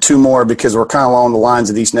throw in two more, because we're kind of along the lines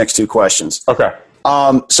of these next two questions. Okay.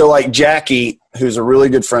 So like Jackie, who's a really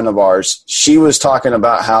good friend of ours, she was talking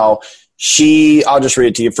about how I'll just read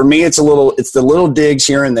it to you. For me, it's the little digs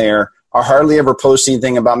here and there. I hardly ever post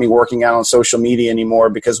anything about me working out on social media anymore,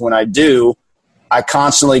 because when I do, I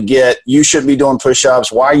constantly get, you shouldn't be doing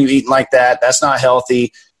push-ups. Why are you eating like that? That's not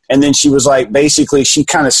healthy. And then she was like, basically, she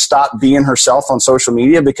kind of stopped being herself on social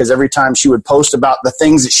media, because every time she would post about the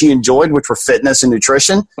things that she enjoyed, which were fitness and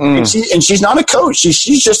nutrition, and she's not a coach.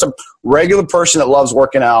 She's just a regular person that loves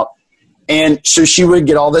working out. And so she would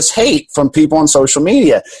get all this hate from people on social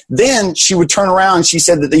media. Then she would turn around and she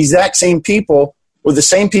said that the exact same people were the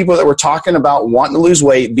same people that were talking about wanting to lose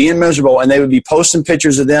weight, being miserable, and they would be posting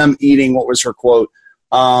pictures of them eating, what was her quote,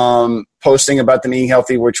 posting about them eating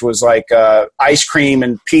healthy, which was like ice cream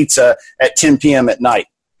and pizza at 10 p.m. at night.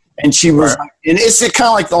 And she was, and it's kind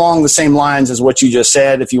of like along the same lines as what you just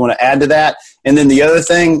said, if you want to add to that. And then the other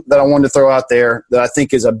thing that I wanted to throw out there that I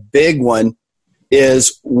think is a big one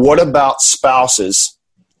is, what about spouses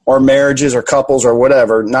or marriages or couples or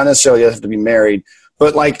whatever? Not necessarily have to be married,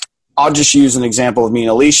 but like, I'll just use an example of me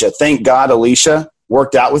and Alicia. Thank God Alicia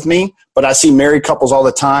worked out with me, but I see married couples all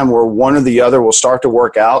the time where one or the other will start to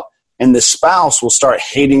work out and the spouse will start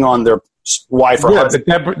hating on their wife or husband.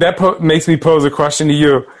 That makes me pose a question to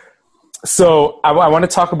you. So I want to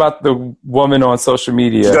talk about the woman on social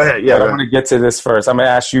media. Go ahead. Yeah, but I want to get to this first. I'm going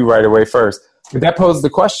to ask you right away first. But that poses the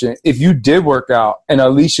question. If you did work out and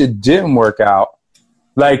Alicia didn't work out,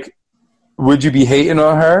 like, would you be hating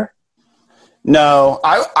on her? No,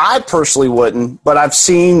 I personally wouldn't. But I've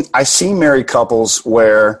seen married couples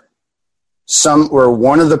where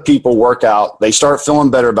one of the people work out, they start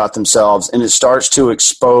feeling better about themselves, and it starts to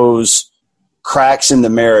expose cracks in the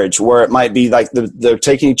marriage where it might be like they're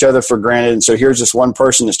taking each other for granted. And so here's this one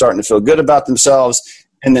person that's starting to feel good about themselves.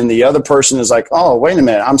 And then the other person is like, oh, wait a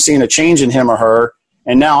minute, I'm seeing a change in him or her.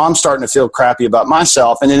 And now I'm starting to feel crappy about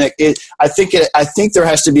myself. And then I think there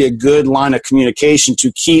has to be a good line of communication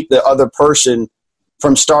to keep the other person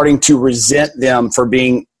from starting to resent them for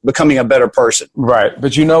becoming a better person. Right.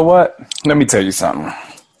 But you know what? Let me tell you something.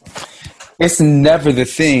 It's never the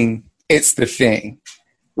thing. It's the thing.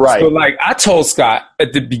 Right. So, like, I told Scott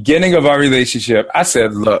at the beginning of our relationship, I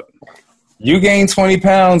said, look, you gain 20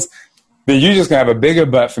 pounds, then you're just going to have a bigger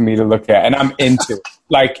butt for me to look at. And I'm into it.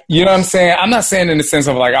 Like, you know what I'm saying? I'm not saying in the sense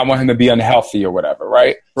of, like, I want him to be unhealthy or whatever,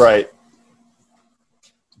 right? Right.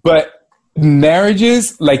 But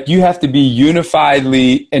marriages, like, you have to be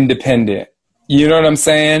unifiedly independent. You know what I'm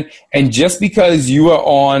saying? And just because you are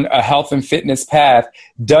on a health and fitness path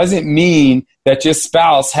doesn't mean that your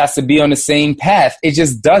spouse has to be on the same path. It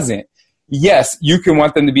just doesn't. Yes, you can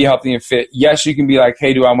want them to be healthy and fit. Yes, you can be like,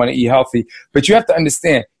 hey, do I want to eat healthy? But you have to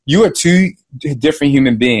understand, you are two different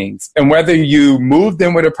human beings. And whether you moved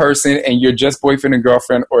in with a person and you're just boyfriend and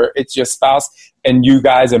girlfriend, or it's your spouse and you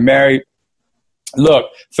guys are married, look,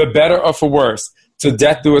 for better or for worse, to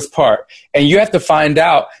death do us part. And you have to find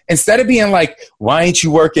out, instead of being like, why ain't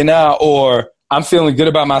you working out? Or I'm feeling good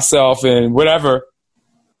about myself and whatever.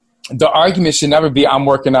 The argument should never be, I'm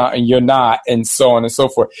working out and you're not, and so on and so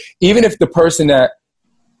forth. Even if the person that,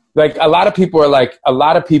 like, a lot of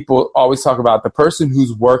people always talk about the person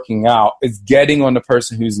who's working out is getting on the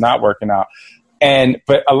person who's not working out.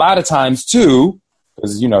 But a lot of times too,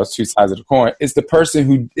 because, you know, it's two sides of the coin, it's the person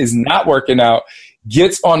who is not working out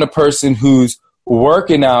gets on the person who's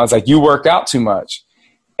working out. It's like, you work out too much.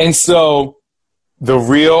 And so the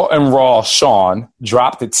real and raw Sean,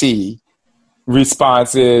 drop the T,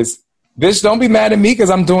 response is, bitch, don't be mad at me because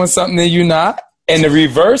I'm doing something that you're not. And the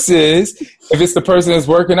reverse is, if it's the person that's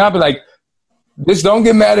working out, be like, bitch, don't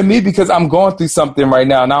get mad at me because I'm going through something right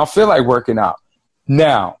now and I don't feel like working out.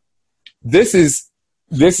 Now, this is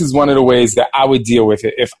one of the ways that I would deal with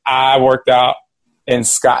it if I worked out and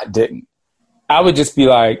Scott didn't. I would just be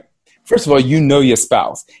like, first of all, you know your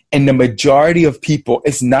spouse. And the majority of people,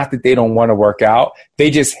 it's not that they don't want to work out.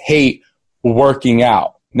 They just hate working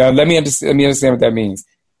out. Now, let me understand what that means.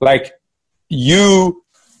 Like,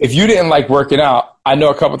 if you didn't like working out, I know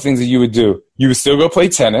a couple of things that you would do. You would still go play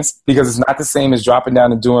tennis because it's not the same as dropping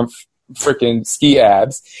down and doing freaking ski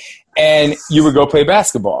abs. And you would go play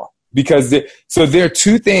basketball because so there are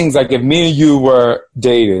two things. Like, if me and you were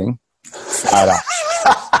dating,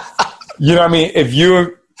 you know what I mean? If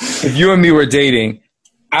you and me were dating,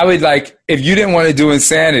 I would, like, if you didn't want to do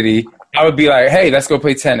insanity, I would be like, hey, let's go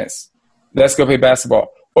play tennis. Let's go play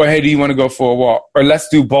basketball. Or, hey, do you want to go for a walk? Or let's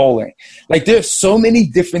do bowling. Like, there's so many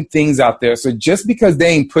different things out there. So just because they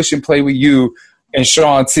ain't push and play with you and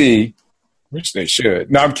Sean T, which they should.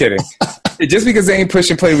 No, I'm kidding. Just because they ain't push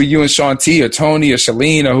and play with you and Sean T or Tony or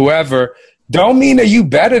Shalene or whoever, don't mean that you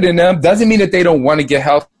better than them. Doesn't mean that they don't want to get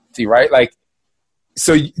healthy, right? Like,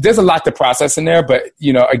 so there's a lot to process in there. But,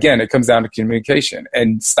 you know, again, it comes down to communication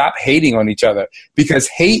and stop hating on each other, because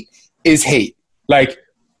hate is hate. Like,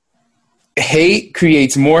 hate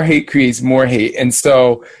creates more hate. And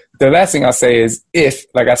so the last thing I'll say is, if,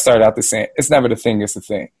 like I started out the saying, it's never the thing, it's the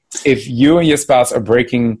thing. If you and your spouse are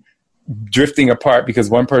drifting apart because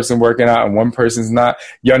one person working out and one person's not,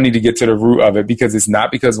 y'all need to get to the root of it, because it's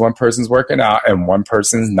not because one person's working out and one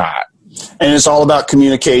person's not. And it's all about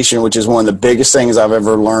communication, which is one of the biggest things I've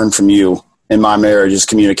ever learned from you in my marriage is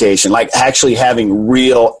communication. Like, actually having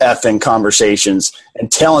real effing conversations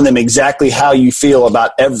and telling them exactly how you feel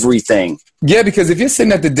about everything. Yeah, because if you're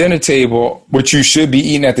sitting at the dinner table, which you should be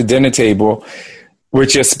eating at the dinner table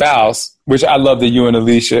with your spouse, which I love that you and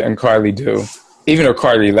Alicia and Carly do, even though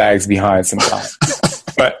Carly lags behind sometimes.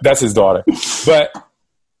 But that's his daughter. But,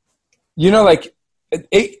 like,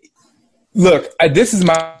 this is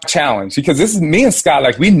my challenge because this is me and Scott.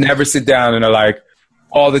 Like, we never sit down and are like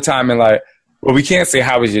all the time and like, well, we can't say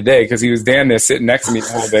how was your day because he was down there sitting next to me the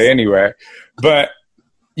whole day anyway. But,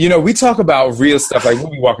 we talk about real stuff. Like,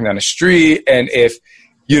 we'll be walking down the street and if,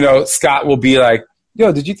 Scott will be like,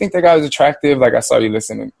 yo, did you think that guy was attractive? Like, I saw you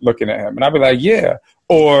looking at him. And I'll be like, yeah.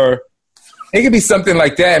 Or it could be something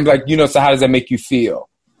like that and be like, so how does that make you feel?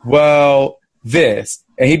 Well, this.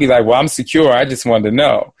 And he'd be like, well, I'm secure. I just wanted to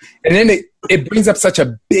know. And then it brings up such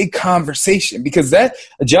a big conversation because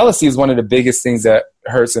jealousy is one of the biggest things that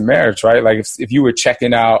hurts in marriage, right? Like if you were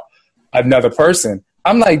checking out another person,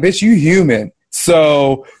 I'm like, bitch, you human.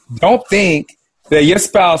 So don't think that your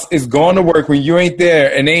spouse is going to work when you ain't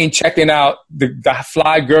there and they ain't checking out the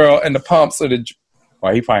fly girl and the pumps or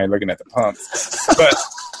well, he probably ain't looking at the pumps. But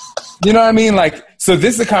you know what I mean? Like, so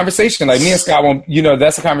this is a conversation. Like me and Scott won't,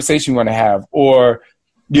 that's a conversation we want to have. Or,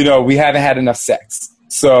 we haven't had enough sex.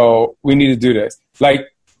 So we need to do this. Like,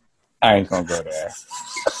 I ain't going to go there.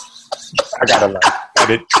 I got to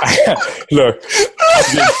look,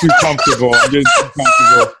 I'm getting too comfortable.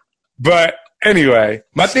 But anyway,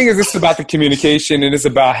 my thing is it's about the communication and it's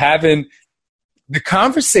about having the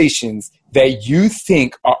conversations that you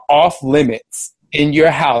think are off limits in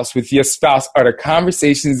your house with your spouse are the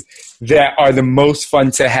conversations that are the most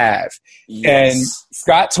fun to have. Yes. And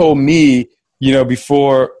Scott told me,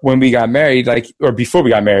 before when we got married, before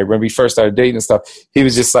we got married, when we first started dating and stuff, he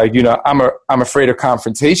was just like, I'm afraid of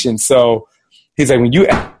confrontation. So he's like, when you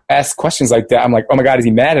ask questions like that, I'm like, oh my God, is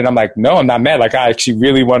he mad? And I'm like, no, I'm not mad. Like, I actually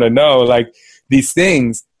really want to know like these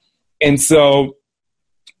things. And so,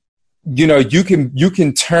 you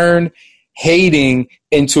can turn hating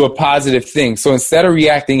into a positive thing. So instead of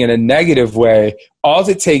reacting in a negative way, all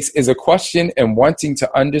it takes is a question and wanting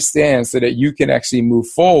to understand so that you can actually move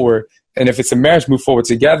forward. And if it's a marriage, move forward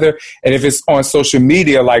together. And if it's on social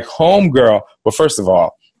media, like homegirl, well, first of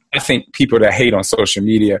all, I think people that hate on social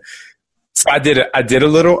media. So I did a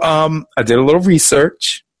little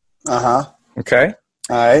research. Okay.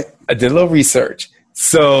 All right. I did a little research.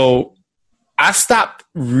 So I stopped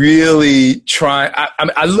really trying.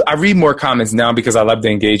 I read more comments now because I love to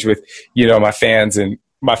engage with, my fans and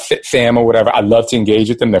my fit fam or whatever. I love to engage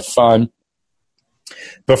with them. They're fun.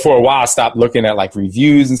 But for a while, I stopped looking at like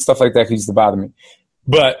reviews and stuff like that because it used to bother me.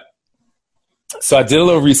 But so I did a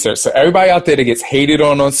little research. So everybody out there that gets hated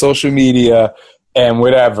on social media and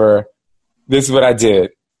whatever, this is what I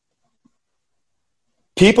did.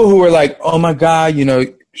 People who were like, oh my God,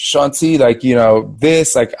 Shanti, like,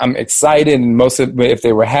 this, like, I'm excited. And most of if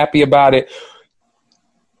they were happy about it,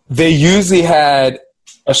 they usually had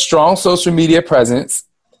a strong social media presence,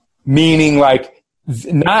 meaning like,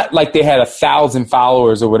 not like they had 1,000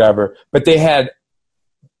 followers or whatever, but they had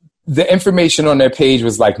the information on their page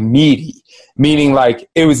was like meaty, meaning like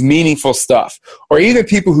it was meaningful stuff. Or even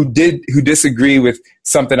people who disagree with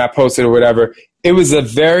something I posted or whatever, it was a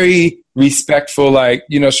very respectful, like,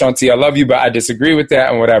 Shanti, I love you, but I disagree with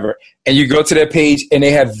that and whatever. And you go to their page and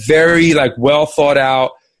they have very like well thought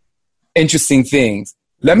out, interesting things.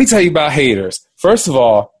 Let me tell you about haters. First of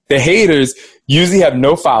all, the haters usually have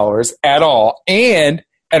no followers at all. And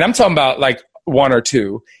I'm talking about like one or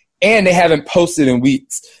two, and they haven't posted in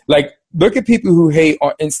weeks. Like, look at people who hate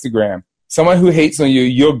on Instagram. Someone who hates on you,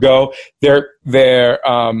 you'll go, their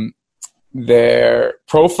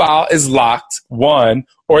profile is locked, one,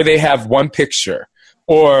 or they have one picture,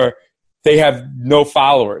 or they have no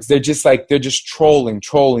followers. They're just trolling,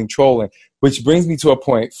 which brings me to a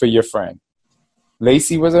point for your friend.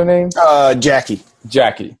 Lacey was her name? Jackie,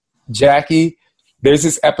 there's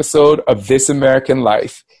this episode of This American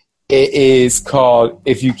Life. It is called,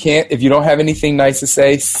 if you don't have anything nice to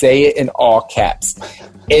say it in all caps.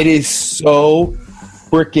 It is so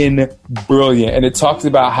freaking brilliant. And it talks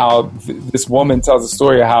about how this woman tells a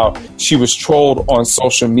story of how she was trolled on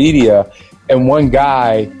social media. And one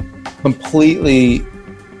guy completely,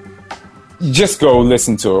 just go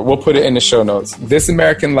listen to it. We'll put it in the show notes. This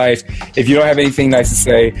American Life. If you don't have anything nice to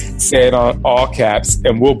say it on all caps,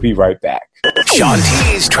 and we'll be right back. Sean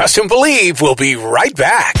T's Trust and Believe will be right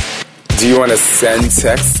back. Do you want to send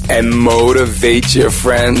text and motivate your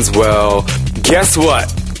friends? Well, guess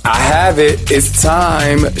what? I have it. It's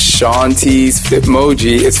time. Sean T's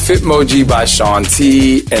Fitmoji. It's Fitmoji by Sean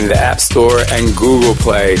T in the App Store and Google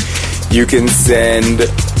Play. You can send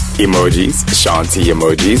emojis, Sean T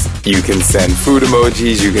emojis. You can send food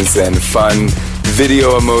emojis. You can send fun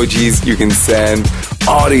video emojis. You can send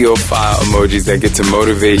audio file emojis that get to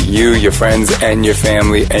motivate you, your friends, and your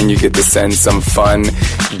family. And you get to send some fun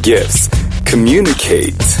gifts.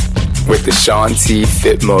 Communicate with the Sean T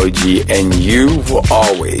Fitmoji, and you will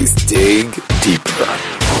always dig deeper.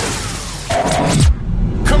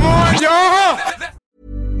 Come on, y'all!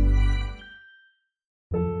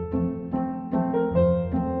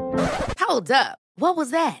 Hold up. What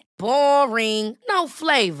was that? Boring. No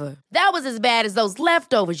flavor. That was as bad as those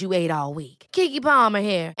leftovers you ate all week. Keke Palmer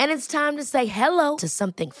here, and it's time to say hello to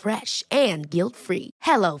something fresh and guilt-free.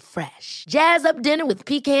 Hello Fresh. Jazz up dinner with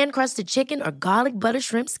pecan-crusted chicken or garlic butter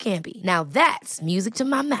shrimp scampi. Now that's music to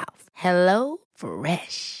my mouth. Hello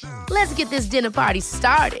Fresh. Let's get this dinner party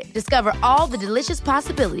started. Discover all the delicious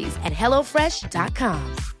possibilities at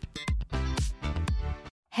HelloFresh.com.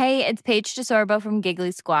 Hey, it's Paige DeSorbo from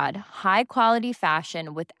Giggly Squad. High quality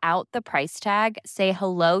fashion without the price tag. Say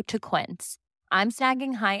hello to Quince. I'm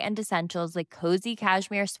snagging high-end essentials like cozy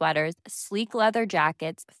cashmere sweaters, sleek leather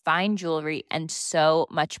jackets, fine jewelry, and so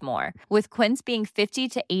much more. With Quince being 50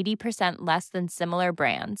 to 80% less than similar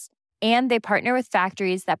brands. And they partner with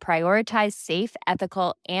factories that prioritize safe,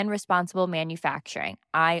 ethical, and responsible manufacturing.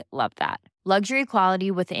 I love that. Luxury quality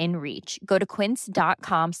within reach. Go to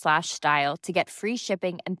quince.com/style to get free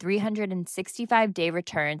shipping and 365-day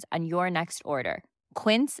returns on your next order.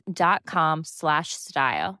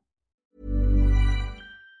 Quince.com/style.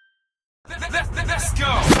 Let's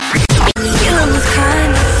go! Kill 'em with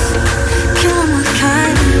kindness. Kill 'em with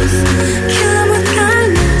kindness. Kill 'em with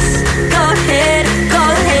kindness. Go ahead, go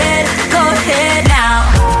ahead, go ahead now.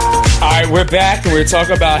 All right, we're back and we're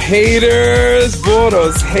talking about haters. Boy,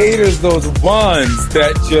 those haters, those ones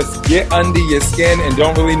that just get under your skin and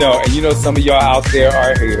don't really know. And you know, some of y'all out there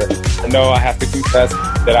are a hater. I know I have to confess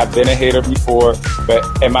that I've been a hater before, but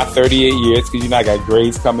in my 38 years, because you know I got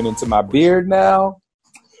grays coming into my beard now,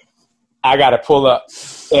 I got to pull up.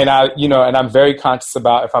 And and I'm very conscious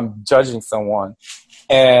about if I'm judging someone.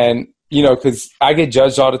 And, you know, because I get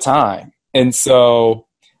judged all the time. And so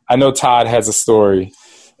I know Todd has a story.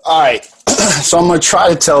 All right. So I'm going to try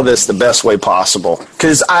to tell this the best way possible.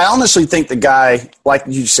 Because I honestly think the guy, like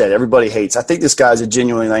you said, everybody hates. I think this guy's a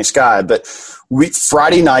genuinely nice guy. But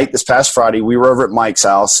Friday night, this past Friday, we were over at Mike's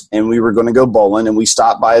house, and we were going to go bowling, and we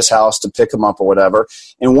stopped by his house to pick him up or whatever.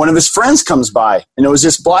 And one of his friends comes by, and it was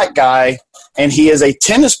this black guy, and he is a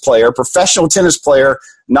tennis player, professional tennis player,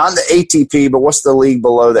 not in the ATP, but what's the league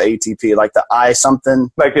below the ATP? Like the I something?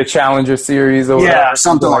 Like the Challenger Series or whatever. Yeah,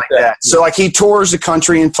 something like that. So like he tours the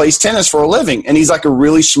country and plays tennis for a living. And he's like a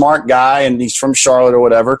really smart guy, and he's from Charlotte or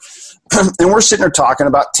whatever. And we're sitting there talking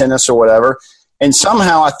about tennis or whatever. And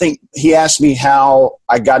somehow I think he asked me how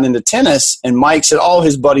I got into tennis. And Mike said, oh,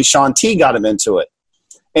 his buddy Sean T got him into it.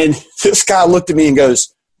 And this guy looked at me and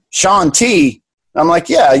goes, Sean T? I'm like,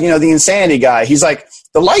 yeah, you know, the Insanity guy. He's like,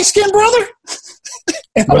 the light-skinned brother?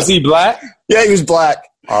 Was he black? Yeah, he was black.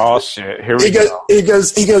 Oh, shit. Here we go. He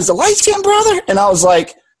goes, the light-skinned brother? And I was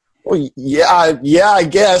like, well, yeah, I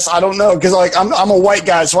guess. I don't know. Because, like, I'm a white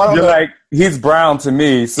guy, so I don't know. You're like, he's brown to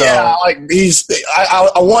me. So. Yeah, like,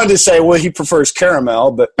 I wanted to say, well, he prefers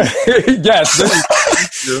caramel, but. Yes.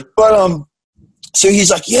 But, so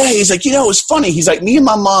he's like, yeah, he's like, you know, it was funny. He's like, me and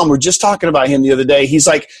my mom were just talking about him the other day. He's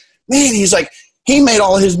like, man, he's like, he made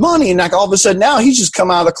all his money, and like all of a sudden now he's just come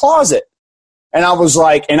out of the closet. And I was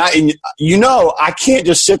like, and you know, I can't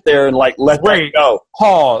just sit there and like let that go.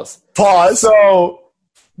 Pause. So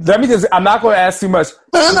let me I'm not going to ask too much.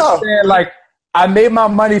 No. Like, I made my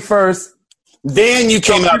money first. Then you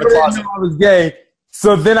came out of the closet. I was gay.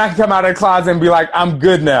 So then I can come out of the closet and be like, I'm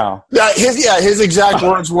good now. Yeah, his exact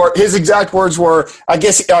words were, I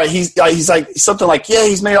guess he's like something like, yeah,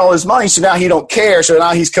 he's made all his money, so now he don't care. So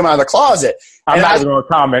now he's come out of the closet. I'm not even going to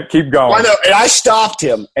comment. Keep going. I know, and I stopped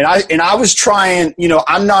him, and I was trying. You know,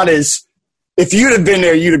 I'm not as. If you'd have been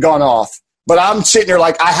there, you'd have gone off. But I'm sitting there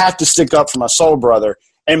like I have to stick up for my soul brother.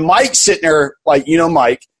 And Mike's sitting there like, you know,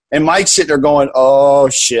 Mike, and Mike's sitting there going, oh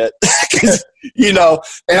shit, you know.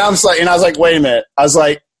 And I was like, wait a minute. I was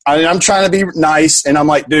like, I'm trying to be nice, and I'm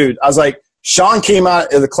like, dude, I was like, Sean came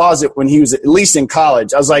out of the closet when he was at least in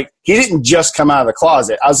college. I was like, he didn't just come out of the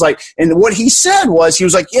closet. I was like, and what he said was, he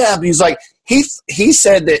was like, yeah, but he's like, he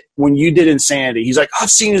said that when you did Insanity, he's like,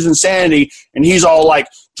 I've seen his Insanity, and he's all like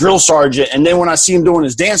drill sergeant. And then when I see him doing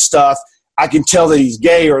his dance stuff, I can tell that he's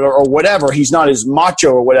gay or whatever. He's not as macho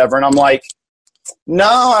or whatever. And I'm like, no,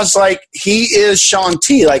 I was like, he is Sean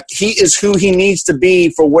T. Like, he is who he needs to be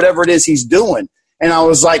for whatever it is he's doing. And I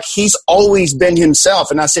was like, he's always been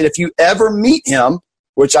himself. And I said, if you ever meet him,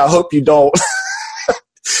 which I hope you don't,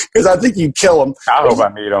 because I think you'd kill him. I hope I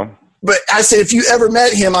meet him. But I said, if you ever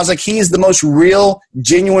met him, I was like, he is the most real,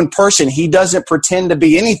 genuine person. He doesn't pretend to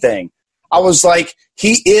be anything. I was like,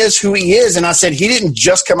 he is who he is. And I said, he didn't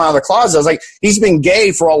just come out of the closet. I was like, he's been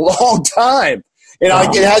gay for a long time.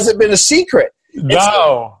 it hasn't been a secret.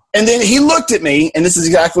 No. And then he looked at me, and this is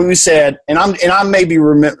exactly what we said. And I may be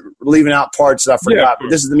leaving out parts that I forgot, but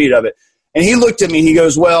this is the meat of it. And he looked at me, and he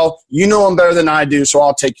goes, well, you know him better than I do, so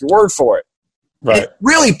I'll take your word for it. Right. It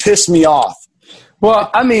really pissed me off. Well,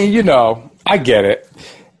 I mean, I get it.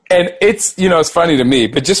 And it's, it's funny to me,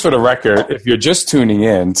 but just for the record, if you're just tuning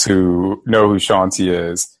in to know who Shaun T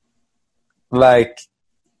is, like,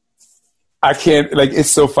 I can't, like,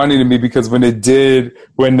 it's so funny to me because when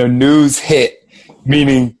the news hit,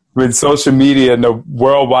 meaning with social media and the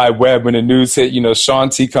World Wide Web, when the news hit, Shaun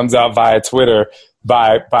T comes out via Twitter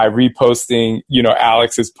by reposting,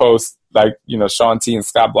 Alex's post, like, Shaun T and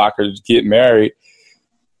Scott Blocker get married.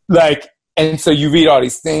 Like, and so you read all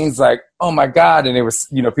these things like, oh my God. And it was,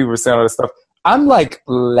 people were saying all this stuff. I'm like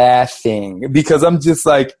laughing because I'm just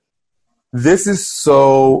like, this is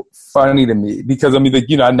so funny to me because I mean, like,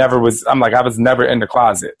 I was never in the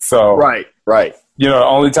closet. So, right. The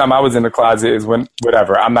only time I was in the closet is when,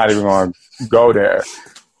 whatever, I'm not even going to go there,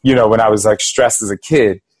 when I was like stressed as a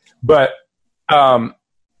kid. But, I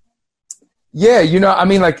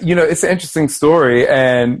mean, like, it's an interesting story.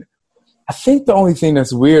 And I think the only thing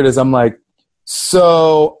that's weird is I'm like,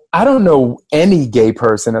 so I don't know any gay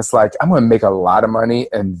person that's like, I'm going to make a lot of money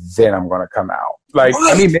and then I'm going to come out. Like,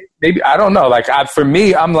 what? I mean, maybe, I don't know. Like, for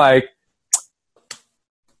me, I'm like,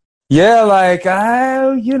 yeah, like,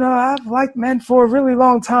 I've liked men for a really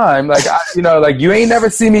long time. Like, like, you ain't never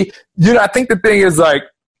see me. I think the thing is, like,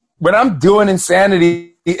 when I'm doing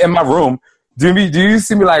insanity in my room, do you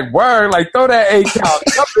see me like, word, like, throw that 8 count.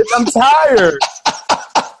 I'm tired.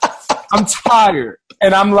 I'm tired.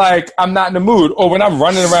 And I'm like, I'm not in the mood. Or when I'm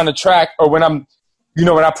running around the track or when I'm,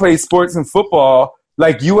 when I play sports and football,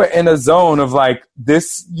 like, you are in a zone of like,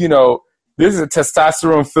 this is a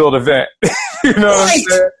testosterone-filled event. You know what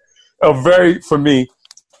I'm saying? For me.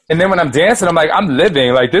 And then when I'm dancing, I'm like, I'm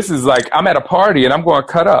living. Like, this is like, I'm at a party and I'm going to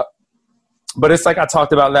cut up. But it's like I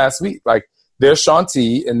talked about last week. Like, there's Shaun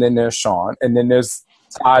T, and then there's Shaun, and then there's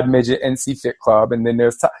Todd Midget NC Fit Club, and then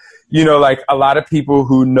there's, like, a lot of people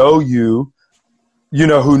who know you,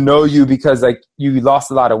 because, like, you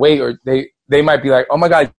lost a lot of weight, or they might be like, oh, my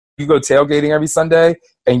God, you go tailgating every Sunday,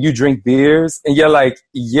 and you drink beers, and you're like,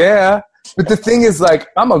 yeah. But the thing is, like,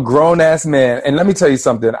 I'm a grown-ass man, and let me tell you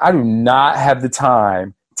something. I do not have the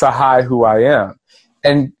time to hide who I am.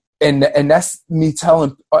 And that's me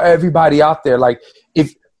telling everybody out there, like,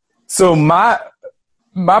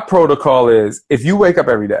 my protocol is, if you wake up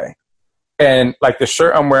every day, and, like, the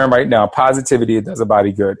shirt I'm wearing right now, positivity, it does a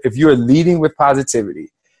body good. If you're leading with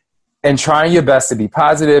positivity and trying your best to be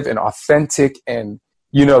positive and authentic and,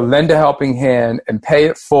 lend a helping hand and pay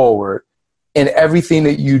it forward in everything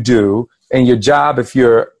that you do, and your job, if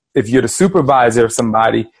you're the supervisor of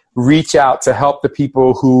somebody, reach out to help the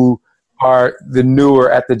people who are the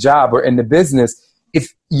newer at the job or in the business.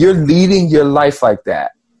 If you're leading your life like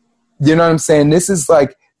that, you know what I'm saying? This is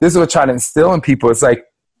what I'm trying to instill in people. It's like,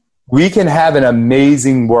 we can have an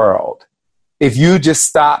amazing world if you just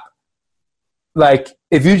stop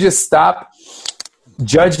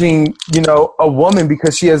judging, a woman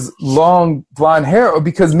because she has long blonde hair, or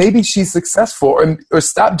because maybe she's successful, or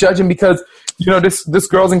stop judging because, this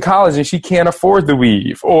girl's in college and she can't afford the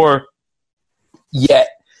weave, or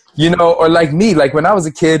or like me, like when I was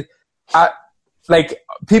a kid,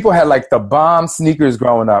 people had like the bomb sneakers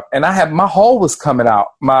growing up, and my hole was coming out,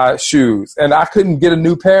 my shoes, and I couldn't get a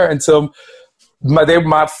new pair until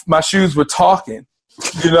my shoes were talking,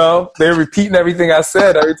 they were repeating everything I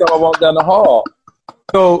said every time I walked down the hall.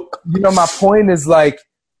 So, my point is, like,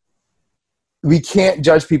 we can't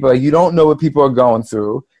judge people. Like, you don't know what people are going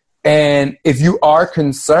through. And if you are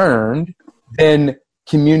concerned, then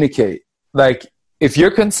communicate. Like, if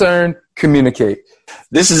you're concerned, communicate.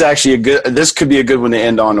 This is actually this could be a good one to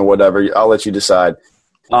end on, or whatever. I'll let you decide.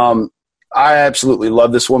 I absolutely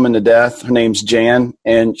love this woman to death. Her name's Jan.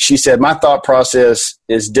 And she said, my thought process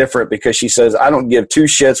is different because she says, I don't give two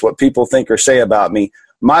shits what people think or say about me.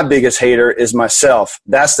 My biggest hater is myself.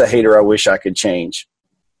 That's the hater I wish I could change.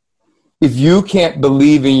 If you can't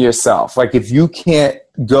believe in yourself, like if you can't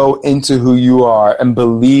go into who you are and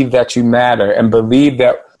believe that you matter and believe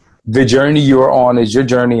that the journey you're on is your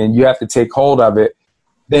journey and you have to take hold of it,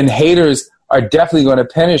 then haters are definitely going to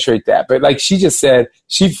penetrate that. But like she just said,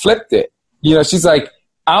 she flipped it. She's like,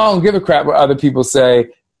 I don't give a crap what other people say,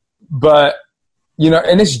 but,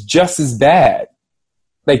 and it's just as bad.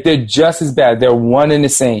 Like, they're just as bad. They're one and the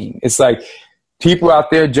same. It's like people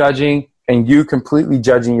out there judging and you completely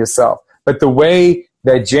judging yourself. But the way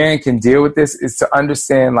that Jan can deal with this is to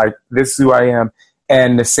understand, like, this is who I am.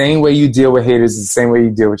 And the same way you deal with haters is the same way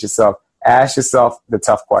you deal with yourself. Ask yourself the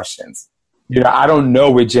tough questions. I don't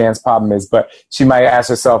know what Jan's problem is, but she might ask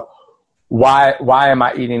herself, why am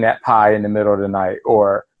I eating that pie in the middle of the night?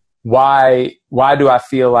 Or why do I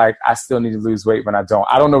feel like I still need to lose weight when I don't?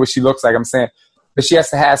 I don't know what she looks like, I'm saying. But she has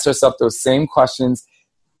to ask herself those same questions.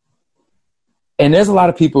 And there's a lot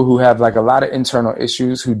of people who have like a lot of internal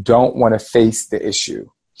issues who don't want to face the issue.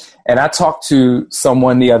 And I talked to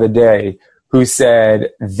someone the other day who said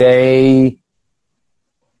they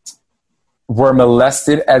were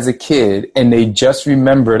molested as a kid and they just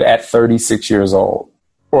remembered at 36 years old,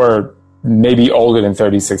 or maybe older than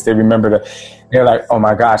 36. They remembered they're like, oh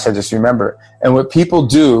my gosh, I just remember. And what people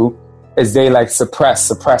do is they like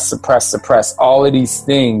suppress all of these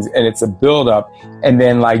things, and it's a buildup. And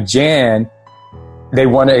then like Jan, they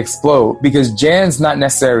want to explode because Jan's not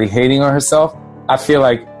necessarily hating on herself. I feel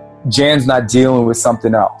like Jan's not dealing with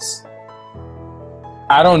something else.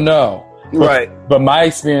 I don't know. Right. But my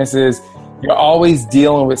experience is you're always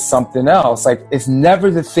dealing with something else. Like, it's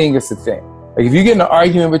never the thing, it's the thing. Like, if you get in an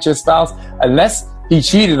argument with your spouse, unless he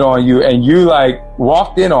cheated on you and you like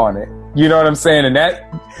walked in on it, you know what I'm saying? And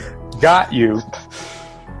that got you.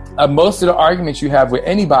 Most of the arguments you have with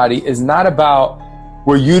anybody is not about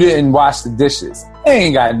where you didn't wash the dishes. It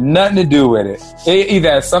ain't got nothing to do with it. It either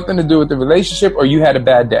has something to do with the relationship or you had a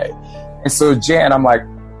bad day. And so Jan,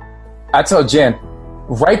 I tell Jan,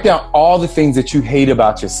 write down all the things that you hate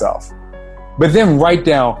about yourself, but then write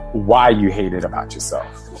down why you hate it about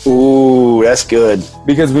yourself. Ooh, that's good.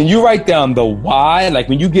 Because when you write down the why, like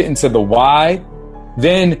when you get into the why,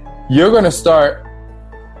 then you're going to start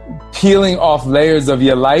peeling off layers of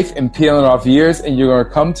your life and peeling off years, and you're going to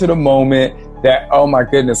come to the moment that, oh my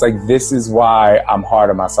goodness, like this is why I'm hard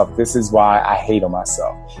on myself. This is why I hate on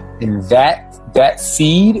myself. And that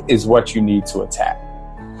seed is what you need to attack.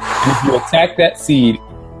 And if you attack that seed,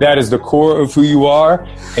 that is the core of who you are.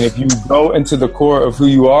 And if you go into the core of who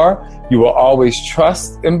you are, you will always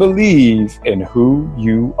trust and believe in who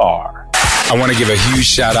you are. I want to give a huge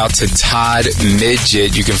shout out to Todd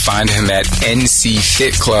Midget. You can find him at NC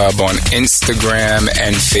Fit Club on Instagram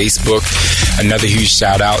and Facebook. Another huge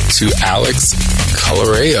shout out to Alex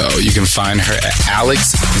Coloreo. You can find her at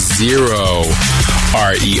Alex0REO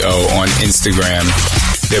on Instagram.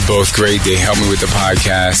 They're both great. They help me with the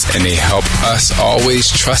podcast, and they help us always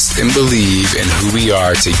trust and believe in who we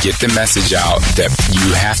are to get the message out that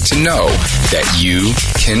you have to know that you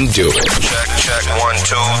can do it. Check, 1,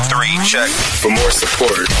 2, 3, check. For more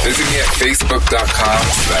support, visit me at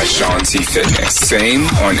facebook.com/Sean T Fitness. Same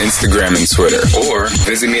on Instagram and Twitter. Or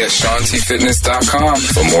visit me at SeanTFitness.com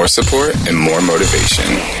for more support and more motivation.